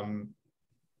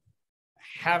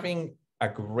 Having a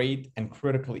great and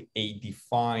critically a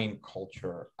defined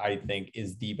culture, I think,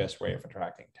 is the best way of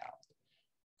attracting talent.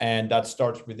 And that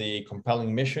starts with a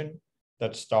compelling mission,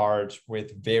 that starts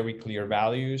with very clear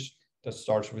values, that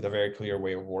starts with a very clear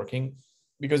way of working,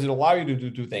 because it'll allow you to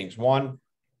do two things. One,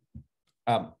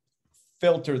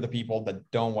 filter the people that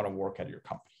don't want to work at your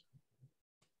company.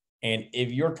 And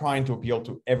if you're trying to appeal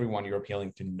to everyone, you're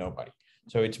appealing to nobody.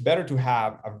 So it's better to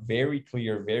have a very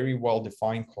clear, very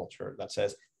well-defined culture that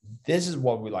says, this is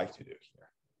what we like to do here.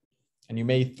 And you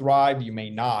may thrive, you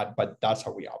may not, but that's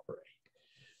how we operate.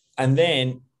 And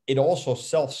then it also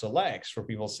self-selects for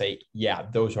people to say, yeah,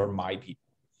 those are my people.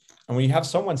 And when you have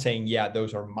someone saying, yeah,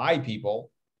 those are my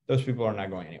people, those people are not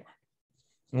going anywhere.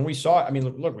 And we saw, I mean,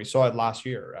 look, we saw it last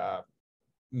year.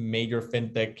 Major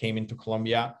fintech came into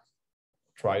Colombia,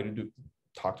 tried to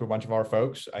talk to a bunch of our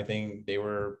folks. I think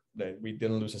we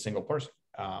didn't lose a single person.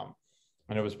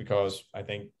 And it was because I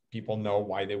think people know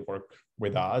why they work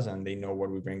with us and they know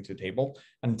what we bring to the table.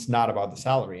 And it's not about the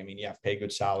salary. I mean, yeah, pay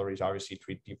good salaries, obviously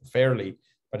treat people fairly,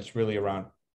 but it's really around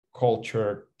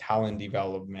culture, talent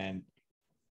development,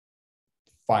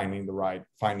 finding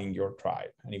your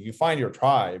tribe. And if you find your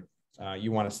tribe,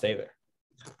 you want to stay there.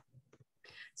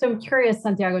 So I'm curious,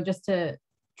 Santiago, just to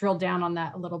drill down on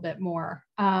that a little bit more.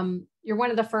 You're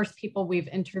one of the first people we've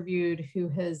interviewed who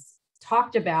has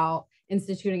talked about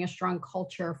instituting a strong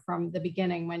culture from the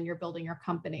beginning when you're building your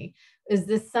company. Is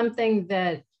this something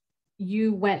that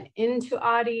you went into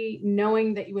ADDI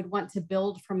knowing that you would want to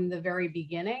build from the very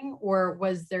beginning? Or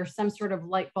was there some sort of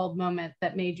light bulb moment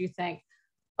that made you think,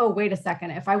 oh, wait a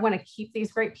second, if I want to keep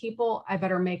these great people, I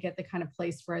better make it the kind of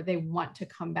place where they want to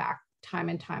come back time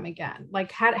and time again?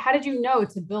 Like, how did you know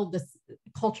to build this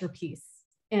culture piece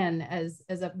in as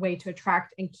a way to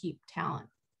attract and keep talent?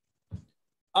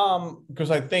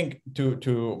 Because I think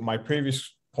to my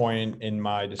previous point in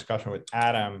my discussion with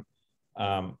Adam,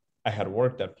 I had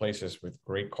worked at places with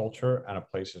great culture and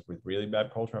at places with really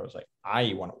bad culture. I was like,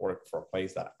 I want to work for a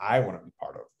place that I want to be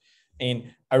part of.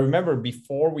 And I remember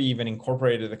before we even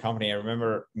incorporated the company, I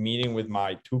remember meeting with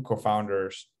my two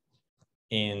co-founders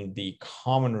in the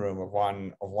common room of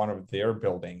one of their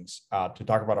buildings to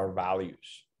talk about our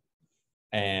values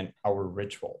and our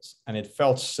rituals. And it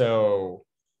felt so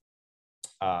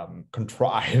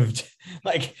contrived.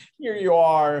 Like, here you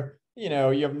are, you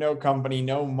have no company,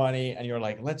 no money, and you're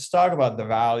like, let's talk about the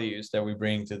values that we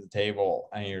bring to the table.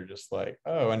 And you're just like,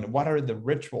 oh, and what are the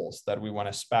rituals that we want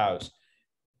to espouse?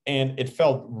 And it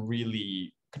felt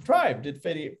really contrived. It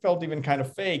felt even kind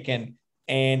of fake.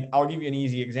 And I'll give you an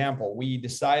easy example. We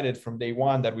decided from day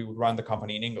one that we would run the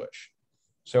company in English.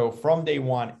 So from day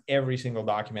one, every single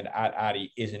document at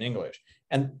ADDI is in English.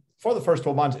 And for the first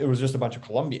 12 months, it was just a bunch of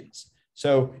Colombians.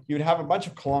 So you would have a bunch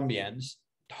of Colombians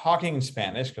talking in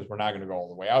Spanish, because we're not going to go all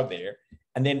the way out there.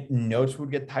 And then notes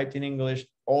would get typed in English.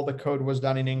 All the code was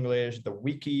done in English. The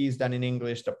wiki is done in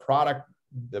English. The product,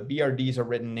 the BRDs are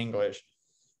written in English.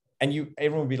 And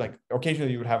everyone would be like,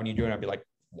 occasionally you would have a new joiner, I'd be like,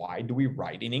 why do we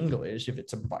write in English if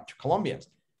it's a bunch of Colombians?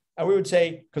 And we would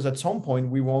say, because at some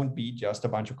point we won't be just a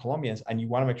bunch of Colombians, and you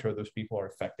want to make sure those people are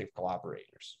effective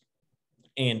collaborators.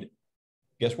 And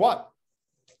guess what?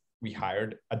 We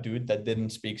hired a dude that didn't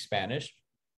speak Spanish,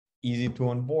 easy to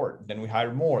onboard. Then we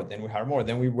hired more, then we hired more.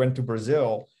 Then we went to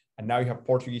Brazil, and now you have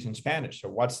Portuguese and Spanish. So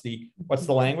what's the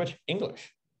language?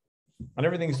 English. And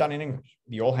everything's done in English.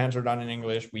 The all hands are done in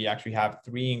English. We actually have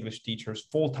 3 English teachers,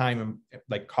 full-time,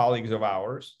 like colleagues of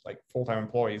ours, like full-time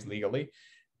employees legally.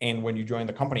 And when you join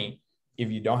the company,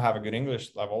 if you don't have a good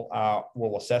English level,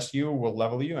 we'll assess you, we'll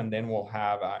level you, and then we'll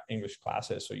have English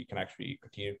classes so you can actually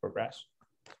continue to progress.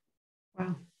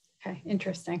 Wow. Okay.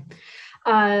 Interesting.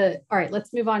 All right.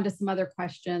 Let's move on to some other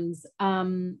questions.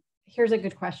 Here's a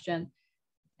good question.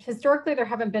 Historically, there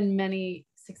haven't been many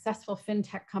successful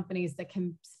fintech companies that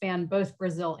can span both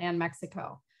Brazil and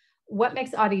Mexico. What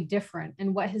makes ADDI different,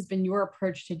 and what has been your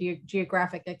approach to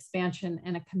geographic expansion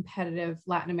in a competitive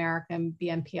Latin American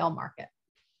BNPL market?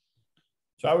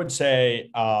 So I would say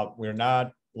we're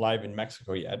not live in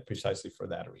Mexico yet, precisely for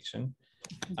that reason.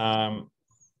 Our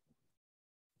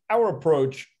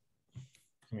approach,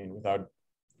 without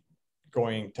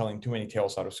telling too many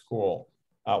tales out of school,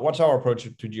 what's our approach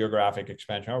to geographic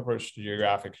expansion? Our approach to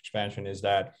geographic expansion is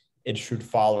that it should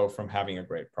follow from having a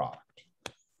great product.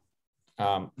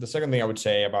 The second thing I would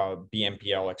say about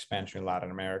BNPL expansion in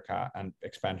Latin America and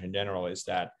expansion in general is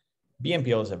that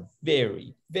BNPL is a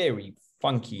very, very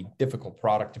funky, difficult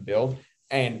product to build.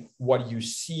 And what you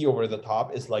see over the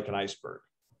top is like an iceberg.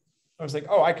 I was like,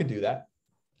 oh, I could do that.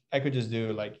 I could just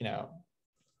do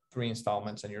 3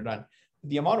 installments and you're done.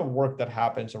 The amount of work that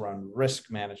happens around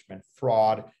risk management,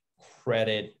 fraud,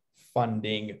 credit,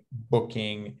 funding,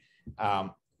 booking,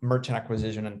 merchant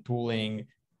acquisition and tooling,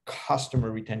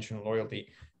 customer retention and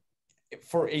loyalty.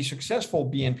 For a successful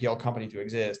BNPL company to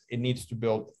exist, it needs to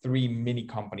build 3 mini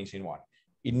companies in one.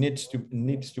 It needs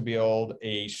to build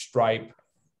a Stripe,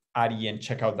 ADDI, and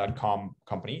Checkout.com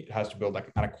company. It has to build an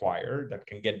acquirer that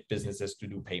can get businesses to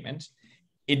do payments.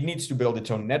 It needs to build its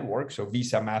own network, so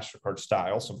Visa, MasterCard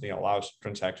style, something that allows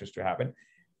transactions to happen.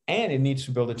 And it needs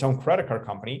to build its own credit card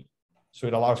company, so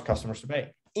it allows customers to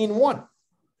pay in one.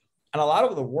 And a lot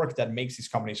of the work that makes these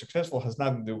companies successful has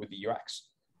nothing to do with the UX.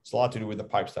 It's a lot to do with the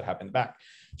pipes that happen back.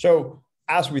 So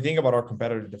as we think about our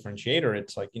competitive differentiator,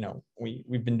 it's like,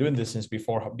 we've been doing this since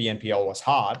before BNPL was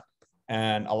hot.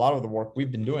 And a lot of the work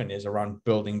we've been doing is around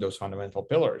building those fundamental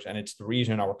pillars. And it's the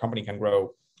reason our company can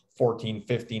grow 14,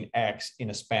 15x in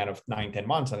a span of 9, 10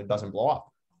 months and it doesn't blow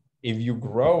up. If you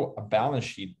grow a balance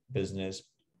sheet business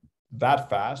that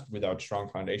fast without strong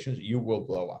foundations, you will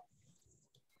blow up.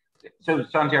 So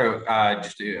Santiago,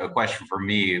 just a question for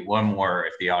me, one more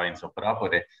if the audience will put up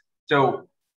with it. So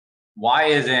why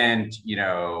isn't,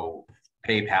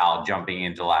 PayPal jumping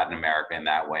into Latin America in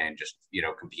that way and just,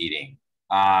 competing?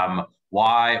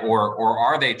 Why, or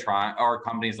are they trying, are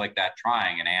companies like that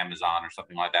trying, an Amazon or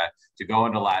something like that, to go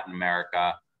into Latin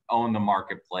America, own the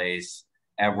marketplace,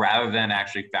 and rather than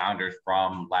actually founders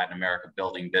from Latin America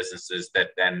building businesses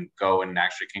that then go and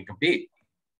actually can compete?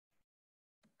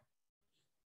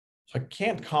 So I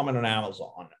can't comment on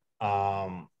Amazon.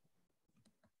 I'll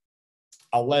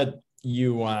let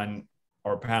you and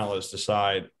our panelists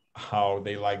decide how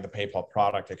they like the PayPal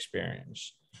product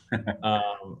experience.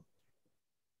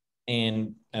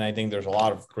 And I think there's a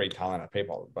lot of great talent at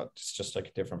PayPal, but it's just like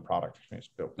a different product experience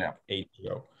built like 8 years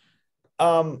ago.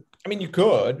 I mean, you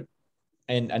could,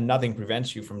 and nothing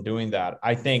prevents you from doing that.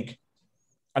 I think,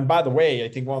 and by the way, I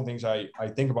think one of the things I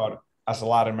think about as a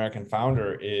Latin American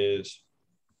founder is,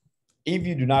 if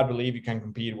you do not believe you can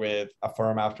compete with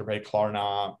Affirm, Afterpay,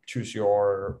 Klarna, choose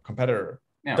your competitor,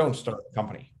 don't start a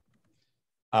company,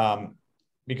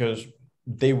 because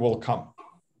they will come.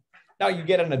 Now you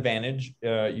get an advantage,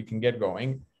 you can get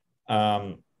going.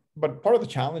 But part of the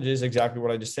challenge is exactly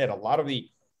what I just said.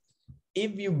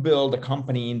 If you build a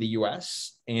company in the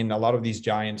US, and a lot of these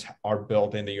giants are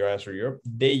built in the US or Europe,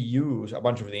 they use a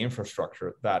bunch of the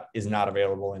infrastructure that is not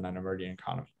available in an emerging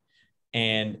economy.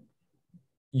 And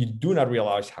you do not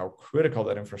realize how critical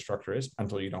that infrastructure is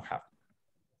until you don't have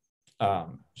it.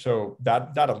 So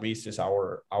that at least is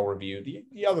our view.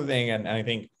 The other thing, and I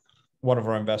think one of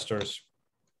our investors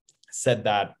said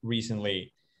that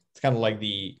recently, it's kind of like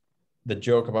the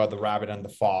joke about the rabbit and the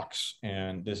fox.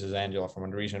 And this is Angela from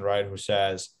Andreessen, right? Who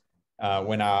says,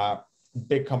 when a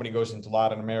big company goes into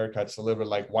Latin America, it's a little bit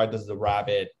like, why does the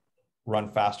rabbit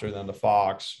run faster than the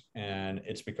fox? And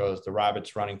it's because the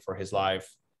rabbit's running for his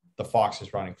life, the fox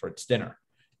is running for its dinner.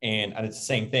 And it's the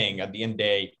same thing. At the end of the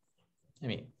day, I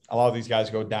mean, a lot of these guys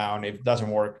go down. If it doesn't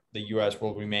work, the US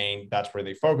will remain. That's where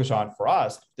they focus on. For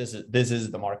us, this is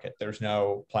the market. There's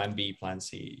no plan B, plan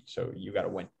C. So you got to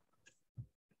win.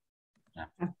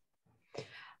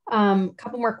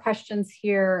 Couple more questions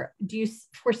here. Do you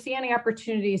foresee any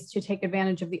opportunities to take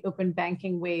advantage of the open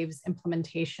banking waves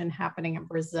implementation happening in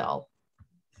Brazil?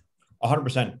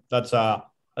 100%. That's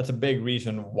a big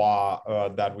reason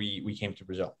why that we came to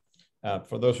Brazil.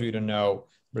 For those of you who don't know,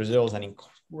 Brazil is an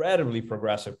incredibly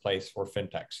progressive place for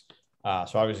fintechs.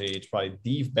 So obviously, it's probably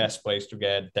the best place to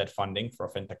get debt funding for a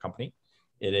fintech company.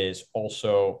 It is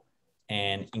also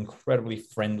an incredibly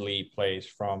friendly place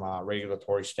from a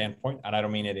regulatory standpoint. And I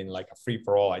don't mean it in like a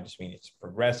free-for-all. I just mean it's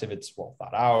progressive. It's well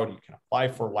thought out. You can apply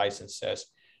for licenses.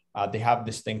 They have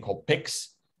this thing called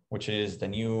PIX, which is the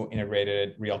new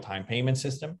integrated real-time payment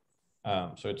system.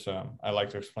 So it's, I like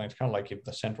to explain, it's kind of like if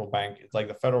the central bank, it's like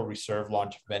the Federal Reserve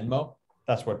launched Venmo.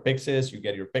 That's what PIX is. You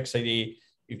get your PIX ID.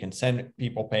 You can send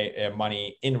people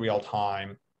money in real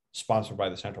time, sponsored by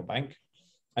the central bank.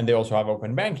 And they also have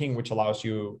open banking, which allows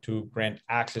you to grant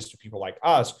access to people like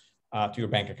us to your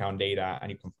bank account data, and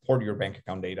you can port your bank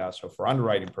account data. So for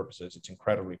underwriting purposes, it's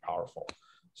incredibly powerful.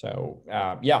 So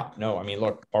I mean,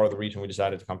 look, part of the reason we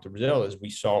decided to come to Brazil is we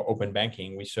saw open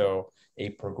banking. We saw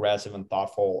a progressive and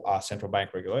thoughtful central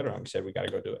bank regulator, and we said, we got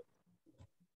to go do it.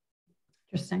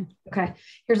 Interesting. Okay.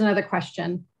 Here's another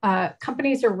question.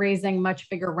 Companies are raising much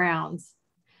bigger rounds,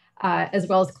 as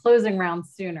well as closing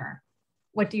rounds sooner.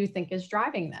 What do you think is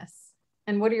driving this?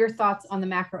 And what are your thoughts on the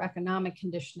macroeconomic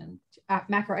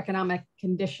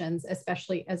conditions,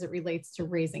 especially as it relates to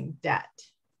raising debt?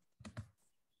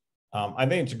 I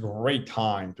think it's a great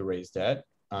time to raise debt.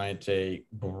 It's a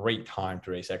great time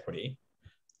to raise equity.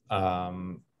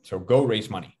 So go raise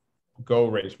money. Go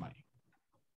raise money.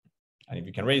 And if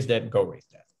you can raise debt, go raise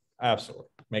debt. Absolutely.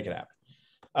 Make it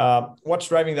happen. What's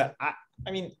driving that?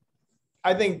 I mean,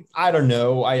 I think, I don't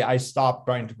know. I stopped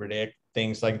trying to predict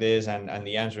things like this. And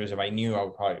the answer is, if I knew, I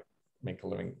would probably make a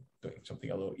living doing something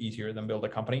a little easier than build a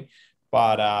company.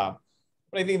 But I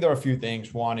think there are a few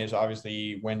things. One is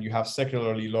obviously when you have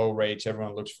secularly low rates,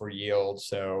 everyone looks for yield.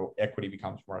 So equity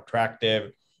becomes more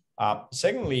attractive.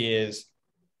 Secondly is,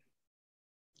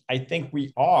 I think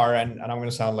we are, and I'm going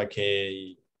to sound like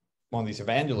one of these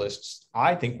evangelists,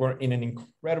 I think we're in an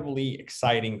incredibly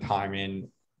exciting time in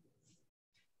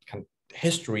kind of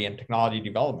history and technology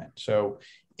development. So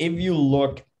if you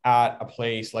look at a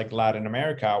place like Latin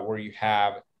America, where you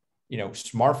have,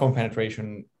 smartphone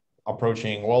penetration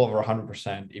approaching well over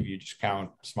 100%, if you just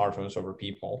count smartphones over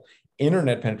people,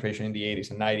 internet penetration in the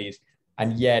 80s and 90s,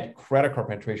 and yet credit card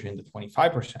penetration in the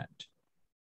 25%.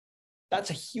 That's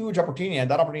a huge opportunity.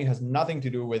 And that opportunity has nothing to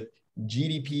do with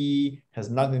GDP, has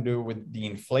nothing to do with the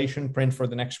inflation print for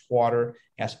the next quarter.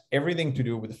 It has everything to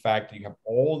do with the fact that you have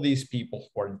all these people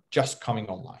who are just coming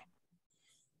online.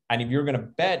 And if you're going to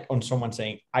bet on someone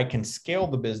saying, I can scale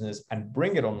the business and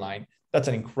bring it online, that's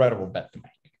an incredible bet to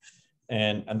make.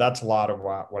 And that's a lot of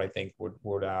what I think would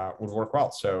work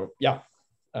well. So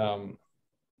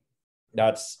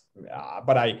that's,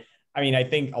 but I mean, I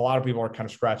think a lot of people are kind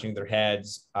of scratching their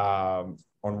heads on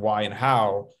why and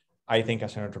how. I think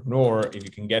as an entrepreneur, if you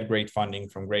can get great funding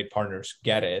from great partners,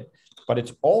 get it. But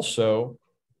it's also,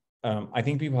 I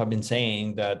think people have been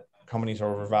saying that companies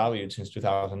are overvalued since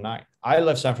 2009. I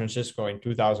left San Francisco in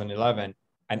 2011,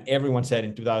 And everyone said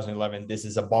in 2011, this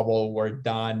is a bubble, we're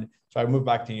done. So I moved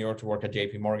back to New York to work at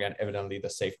JP Morgan, evidently the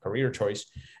safe career choice.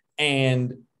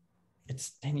 And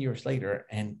it's 10 years later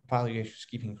and valuations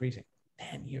keep increasing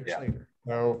 10 years later.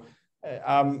 So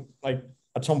like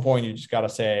at some point, you just got to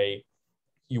say,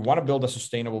 you want to build a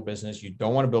sustainable business. You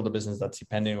don't want to build a business that's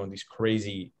dependent on these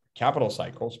crazy capital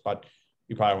cycles, but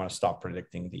you probably want to stop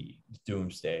predicting the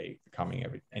doomsday coming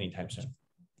anytime soon.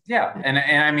 Yeah. And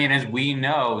I mean, as we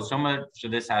know, so much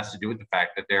of this has to do with the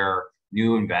fact that there are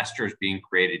new investors being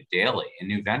created daily and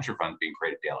new venture funds being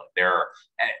created daily. There are,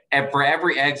 for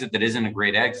every exit that isn't a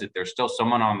great exit, there's still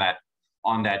someone on that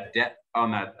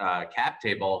cap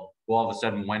table who all of a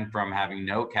sudden went from having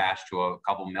no cash to a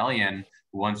couple million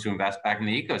who wants to invest back in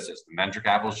the ecosystem. Venture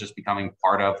capital is just becoming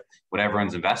part of what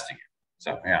everyone's investing in.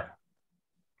 So, yeah.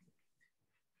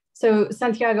 So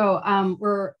Santiago,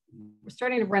 we're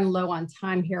starting to run low on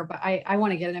time here, but I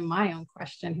want to get in my own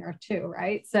question here too,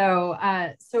 right? So,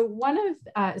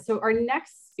 so our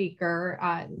next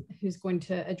speaker, who's going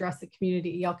to address the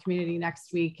Yale community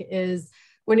next week, is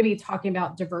going to be talking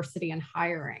about diversity and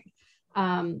hiring.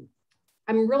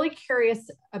 I'm really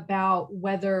curious about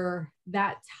whether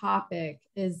that topic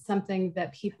is something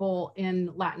that people in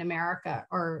Latin America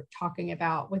are talking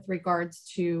about with regards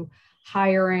to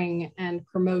hiring and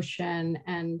promotion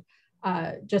and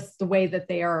just the way that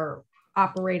they are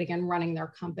operating and running their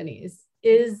companies.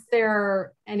 Is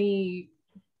there any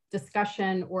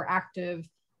discussion or active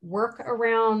work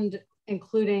around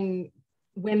including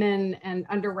women and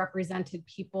underrepresented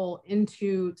people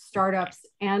into startups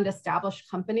and established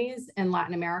companies in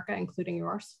Latin America, including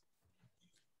yours?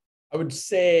 I would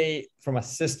say from a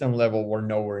system level, we're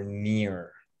nowhere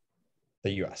near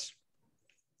the US.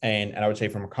 And I would say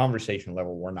from a conversation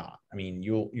level, we're not. I mean,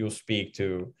 you'll speak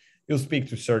to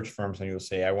search firms and you'll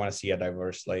say, I want to see a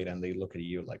diverse slate. And they look at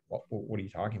you like, what are you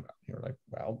talking about? You're like,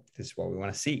 well, this is what we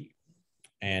want to see.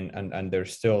 And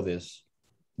there's still this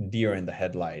deer in the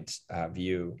headlights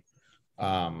view.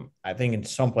 I think in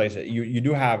some places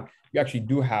you actually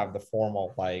do have the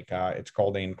formal, like it's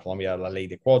called in Colombia La Ley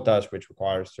de Cuotas, which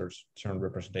requires certain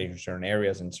representation in certain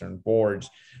areas and certain boards.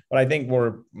 But I think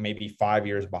we're maybe 5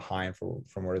 years behind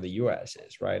from where the US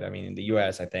is, right? I mean, in the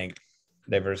US, I think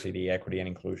diversity, equity, and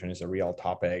inclusion is a real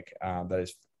topic that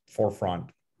is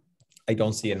forefront. I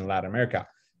don't see it in Latin America.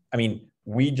 I mean,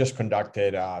 we just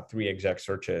conducted 3 exec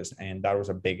searches, and that was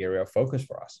a big area of focus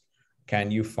for us.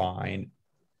 Can you find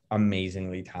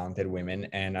amazingly talented women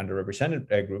and underrepresented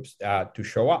groups to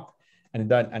show up?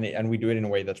 And we do it in a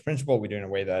way that's principled. We do it in a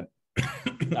way that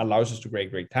allows us to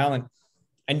create great talent.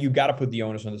 And you got to put the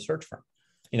onus on the search firm.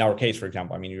 In our case, for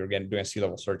example, I mean, you're doing a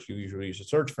C-level search, you usually use a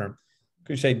search firm.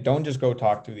 Because you say, don't just go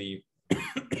talk to the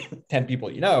 10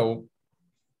 people you know,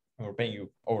 and we're paying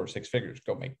you over 6 figures.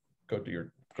 Go do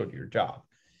your job.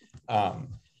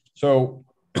 So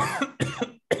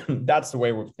that's the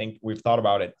way we've thought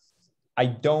about it. I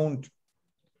don't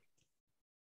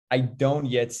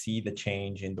yet see the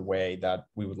change in the way that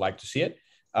we would like to see it.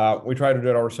 We try to do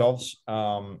it ourselves,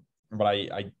 but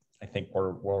I think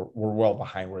we're well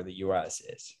behind where the US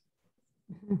is.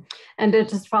 And to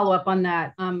just follow up on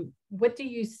that, what do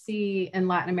you see in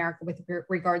Latin America with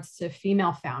regards to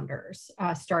female founders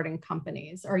starting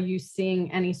companies? Are you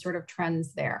seeing any sort of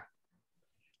trends there?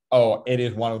 Oh, it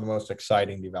is one of the most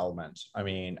exciting developments. I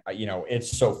mean,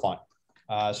 it's so fun.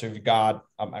 So we've got,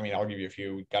 I'll give you a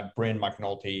few. We've got Bryn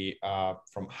McNulty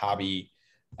from Hobby.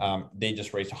 They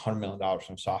just raised $100 million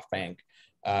from SoftBank.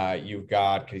 You've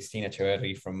got Cristina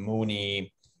Echeverry from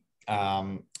Mooney.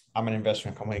 I'm an investor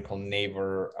in a company called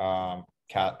Naver,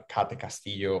 Kate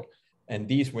Castillo. And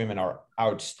these women are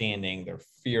outstanding. They're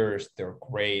fierce. They're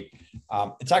great.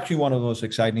 It's actually one of the most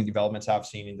exciting developments I've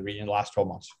seen in the region the last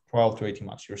 12 to 18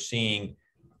 months. You're seeing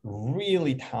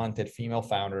really talented female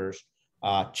founders.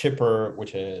 Chipper,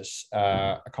 which is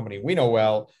a company we know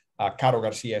well. Caro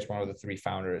Garcia is one of the 3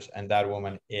 founders. And that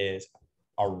woman is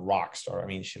a rock star. I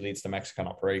mean, she leads the Mexican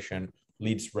operation,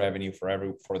 leads revenue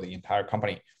for the entire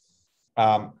company.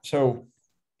 So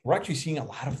we're actually seeing a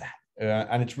lot of that.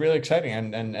 And it's really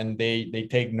exciting. And they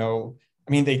take no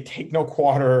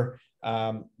quarter.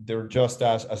 They're just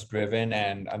as driven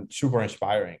and super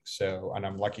inspiring. So, and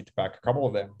I'm lucky to back a couple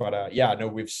of them. But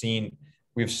we've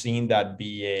seen that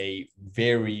be a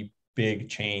very big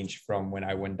change from when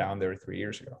I went down there 3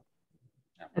 years ago.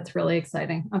 That's really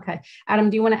exciting. Okay.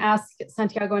 Adam, do you want to ask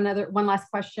Santiago one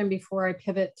last question before I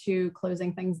pivot to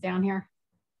closing things down here?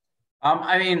 Wow,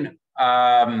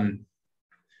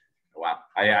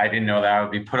 I didn't know that I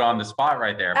would be put on the spot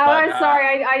right there. Oh, but, I'm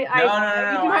sorry. No. You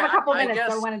do have a couple minutes,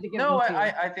 so I wanted to give them to you.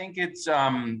 I think it's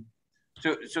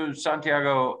so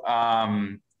Santiago.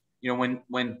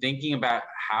 when thinking about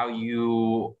how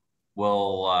you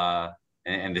will,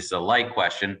 and this is a light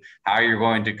question, how you're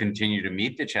going to continue to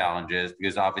meet the challenges,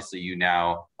 because obviously you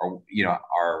now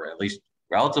are at least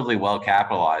relatively well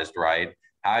capitalized, right?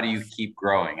 How do you keep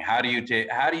growing? How do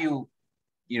you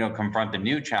confront the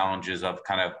new challenges of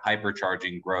kind of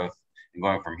hypercharging growth and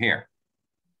going from here?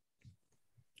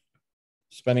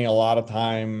 Spending a lot of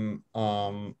time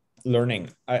learning.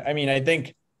 I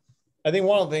think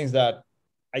one of the things that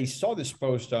I saw this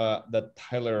post that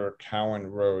Tyler Cowen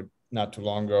wrote not too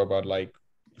long ago about, like,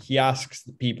 he asks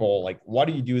people, like, what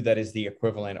do you do that is the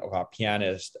equivalent of a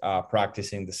pianist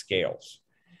practicing the scales?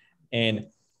 And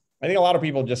I think a lot of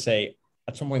people just say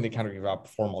at some point they kind of give up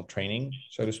formal training,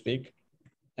 so to speak,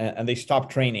 and they stop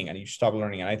training and you stop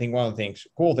learning. And I think one of the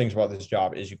cool things about this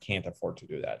job is you can't afford to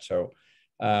do that. So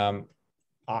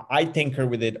I tinker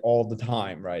with it all the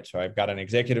time, right? So I've got an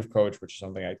executive coach, which is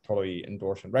something I totally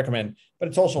endorse and recommend, but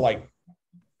it's also like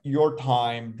your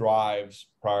time drives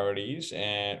priorities,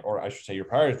 or I should say your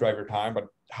priorities drive your time, but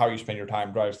how you spend your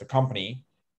time drives the company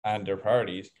and their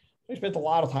priorities. I spent a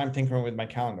lot of time tinkering with my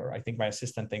calendar. I think my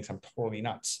assistant thinks I'm totally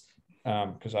nuts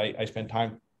because I spend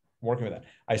time working with that.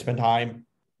 I spend time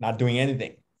not doing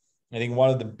anything. I think one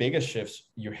of the biggest shifts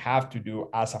you have to do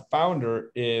as a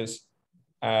founder is,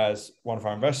 as one of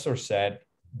our investors said,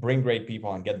 bring great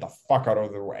people and get the fuck out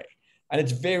of their way. And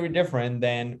it's very different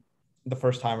than the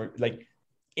first time, like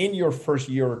in your first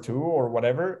year or two or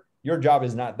whatever, your job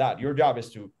is not that. Your job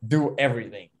is to do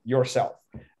everything yourself.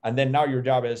 And then now your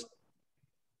job is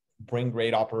bring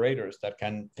great operators that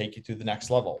can take you to the next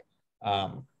level.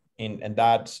 And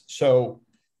that's, so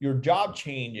your job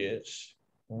changes.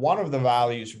 One of the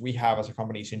values we have as a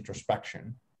company is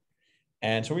introspection.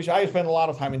 And so I spend a lot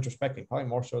of time introspecting, probably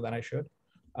more so than I should.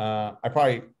 I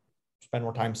probably spend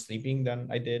more time sleeping than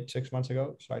I did 6 months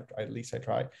ago. So at least I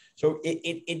try. So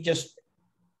it just,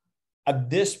 at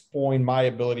this point, my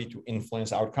ability to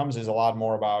influence outcomes is a lot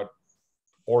more about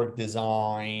org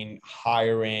design,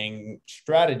 hiring,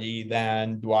 strategy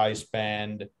than do I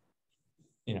spend,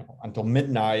 until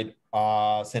midnight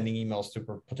sending emails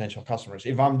to potential customers.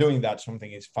 If I'm doing that,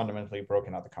 something is fundamentally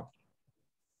broken at the company.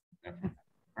 Yeah.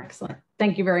 Excellent.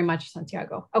 Thank you very much,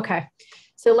 Santiago. Okay,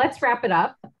 so let's wrap it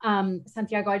up.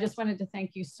 Santiago, I just wanted to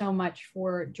thank you so much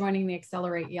for joining the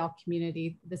Accelerate Yale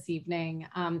community this evening.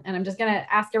 And I'm just going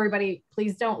to ask everybody,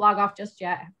 please don't log off just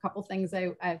yet. A couple things,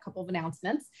 a couple of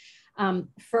announcements.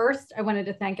 First, I wanted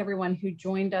to thank everyone who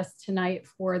joined us tonight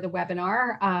for the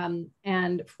webinar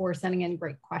and for sending in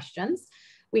great questions.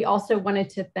 We also wanted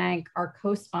to thank our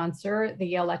co-sponsor, the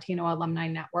Yale Latino Alumni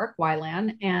Network,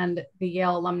 YLAN, and the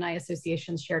Yale Alumni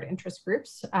Association's shared interest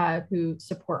groups who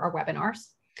support our webinars.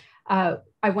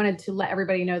 I wanted to let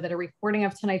everybody know that a recording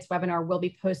of tonight's webinar will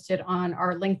be posted on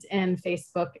our LinkedIn,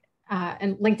 Facebook,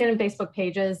 and Facebook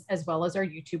pages, as well as our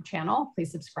YouTube channel.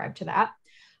 Please subscribe to that.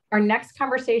 Our next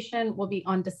conversation will be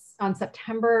on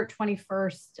September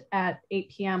 21st at 8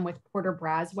 p.m. with Porter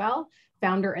Braswell,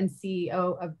 founder and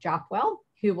CEO of Jopwell,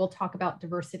 who will talk about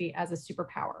diversity as a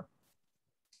superpower.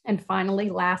 And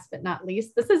finally, last but not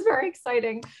least, this is very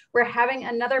exciting. We're having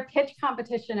another pitch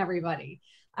competition, everybody.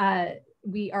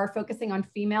 We are focusing on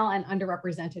female and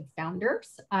underrepresented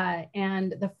founders.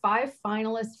 And the 5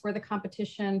 finalists for the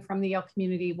competition from the Yale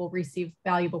community will receive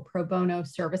valuable pro bono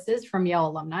services from Yale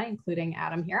alumni, including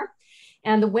Adam here.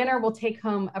 And the winner will take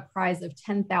home a prize of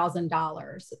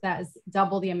 $10,000. That is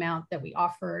double the amount that we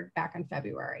offered back in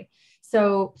February.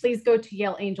 So please go to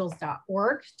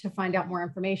yaleangels.org to find out more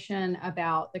information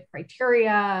about the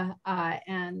criteria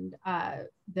and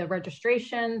the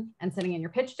registration and sending in your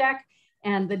pitch deck.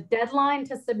 And the deadline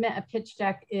to submit a pitch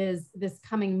deck is this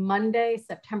coming Monday,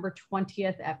 September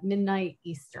 20th at midnight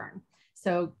Eastern.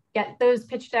 So get those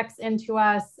pitch decks into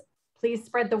us. Please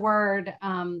spread the word.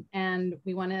 And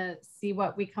we want to see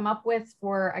what we come up with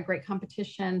for a great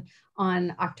competition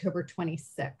on October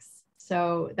 26th.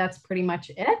 So that's pretty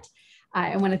much it.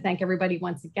 I want to thank everybody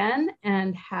once again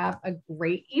and have a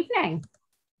great evening.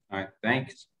 All right.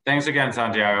 Thanks. Thanks again,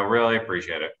 Santiago. Really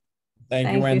appreciate it. Thank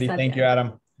you, Wendy. Thank you, Adam.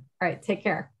 All right. Take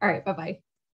care. All right. Bye-bye.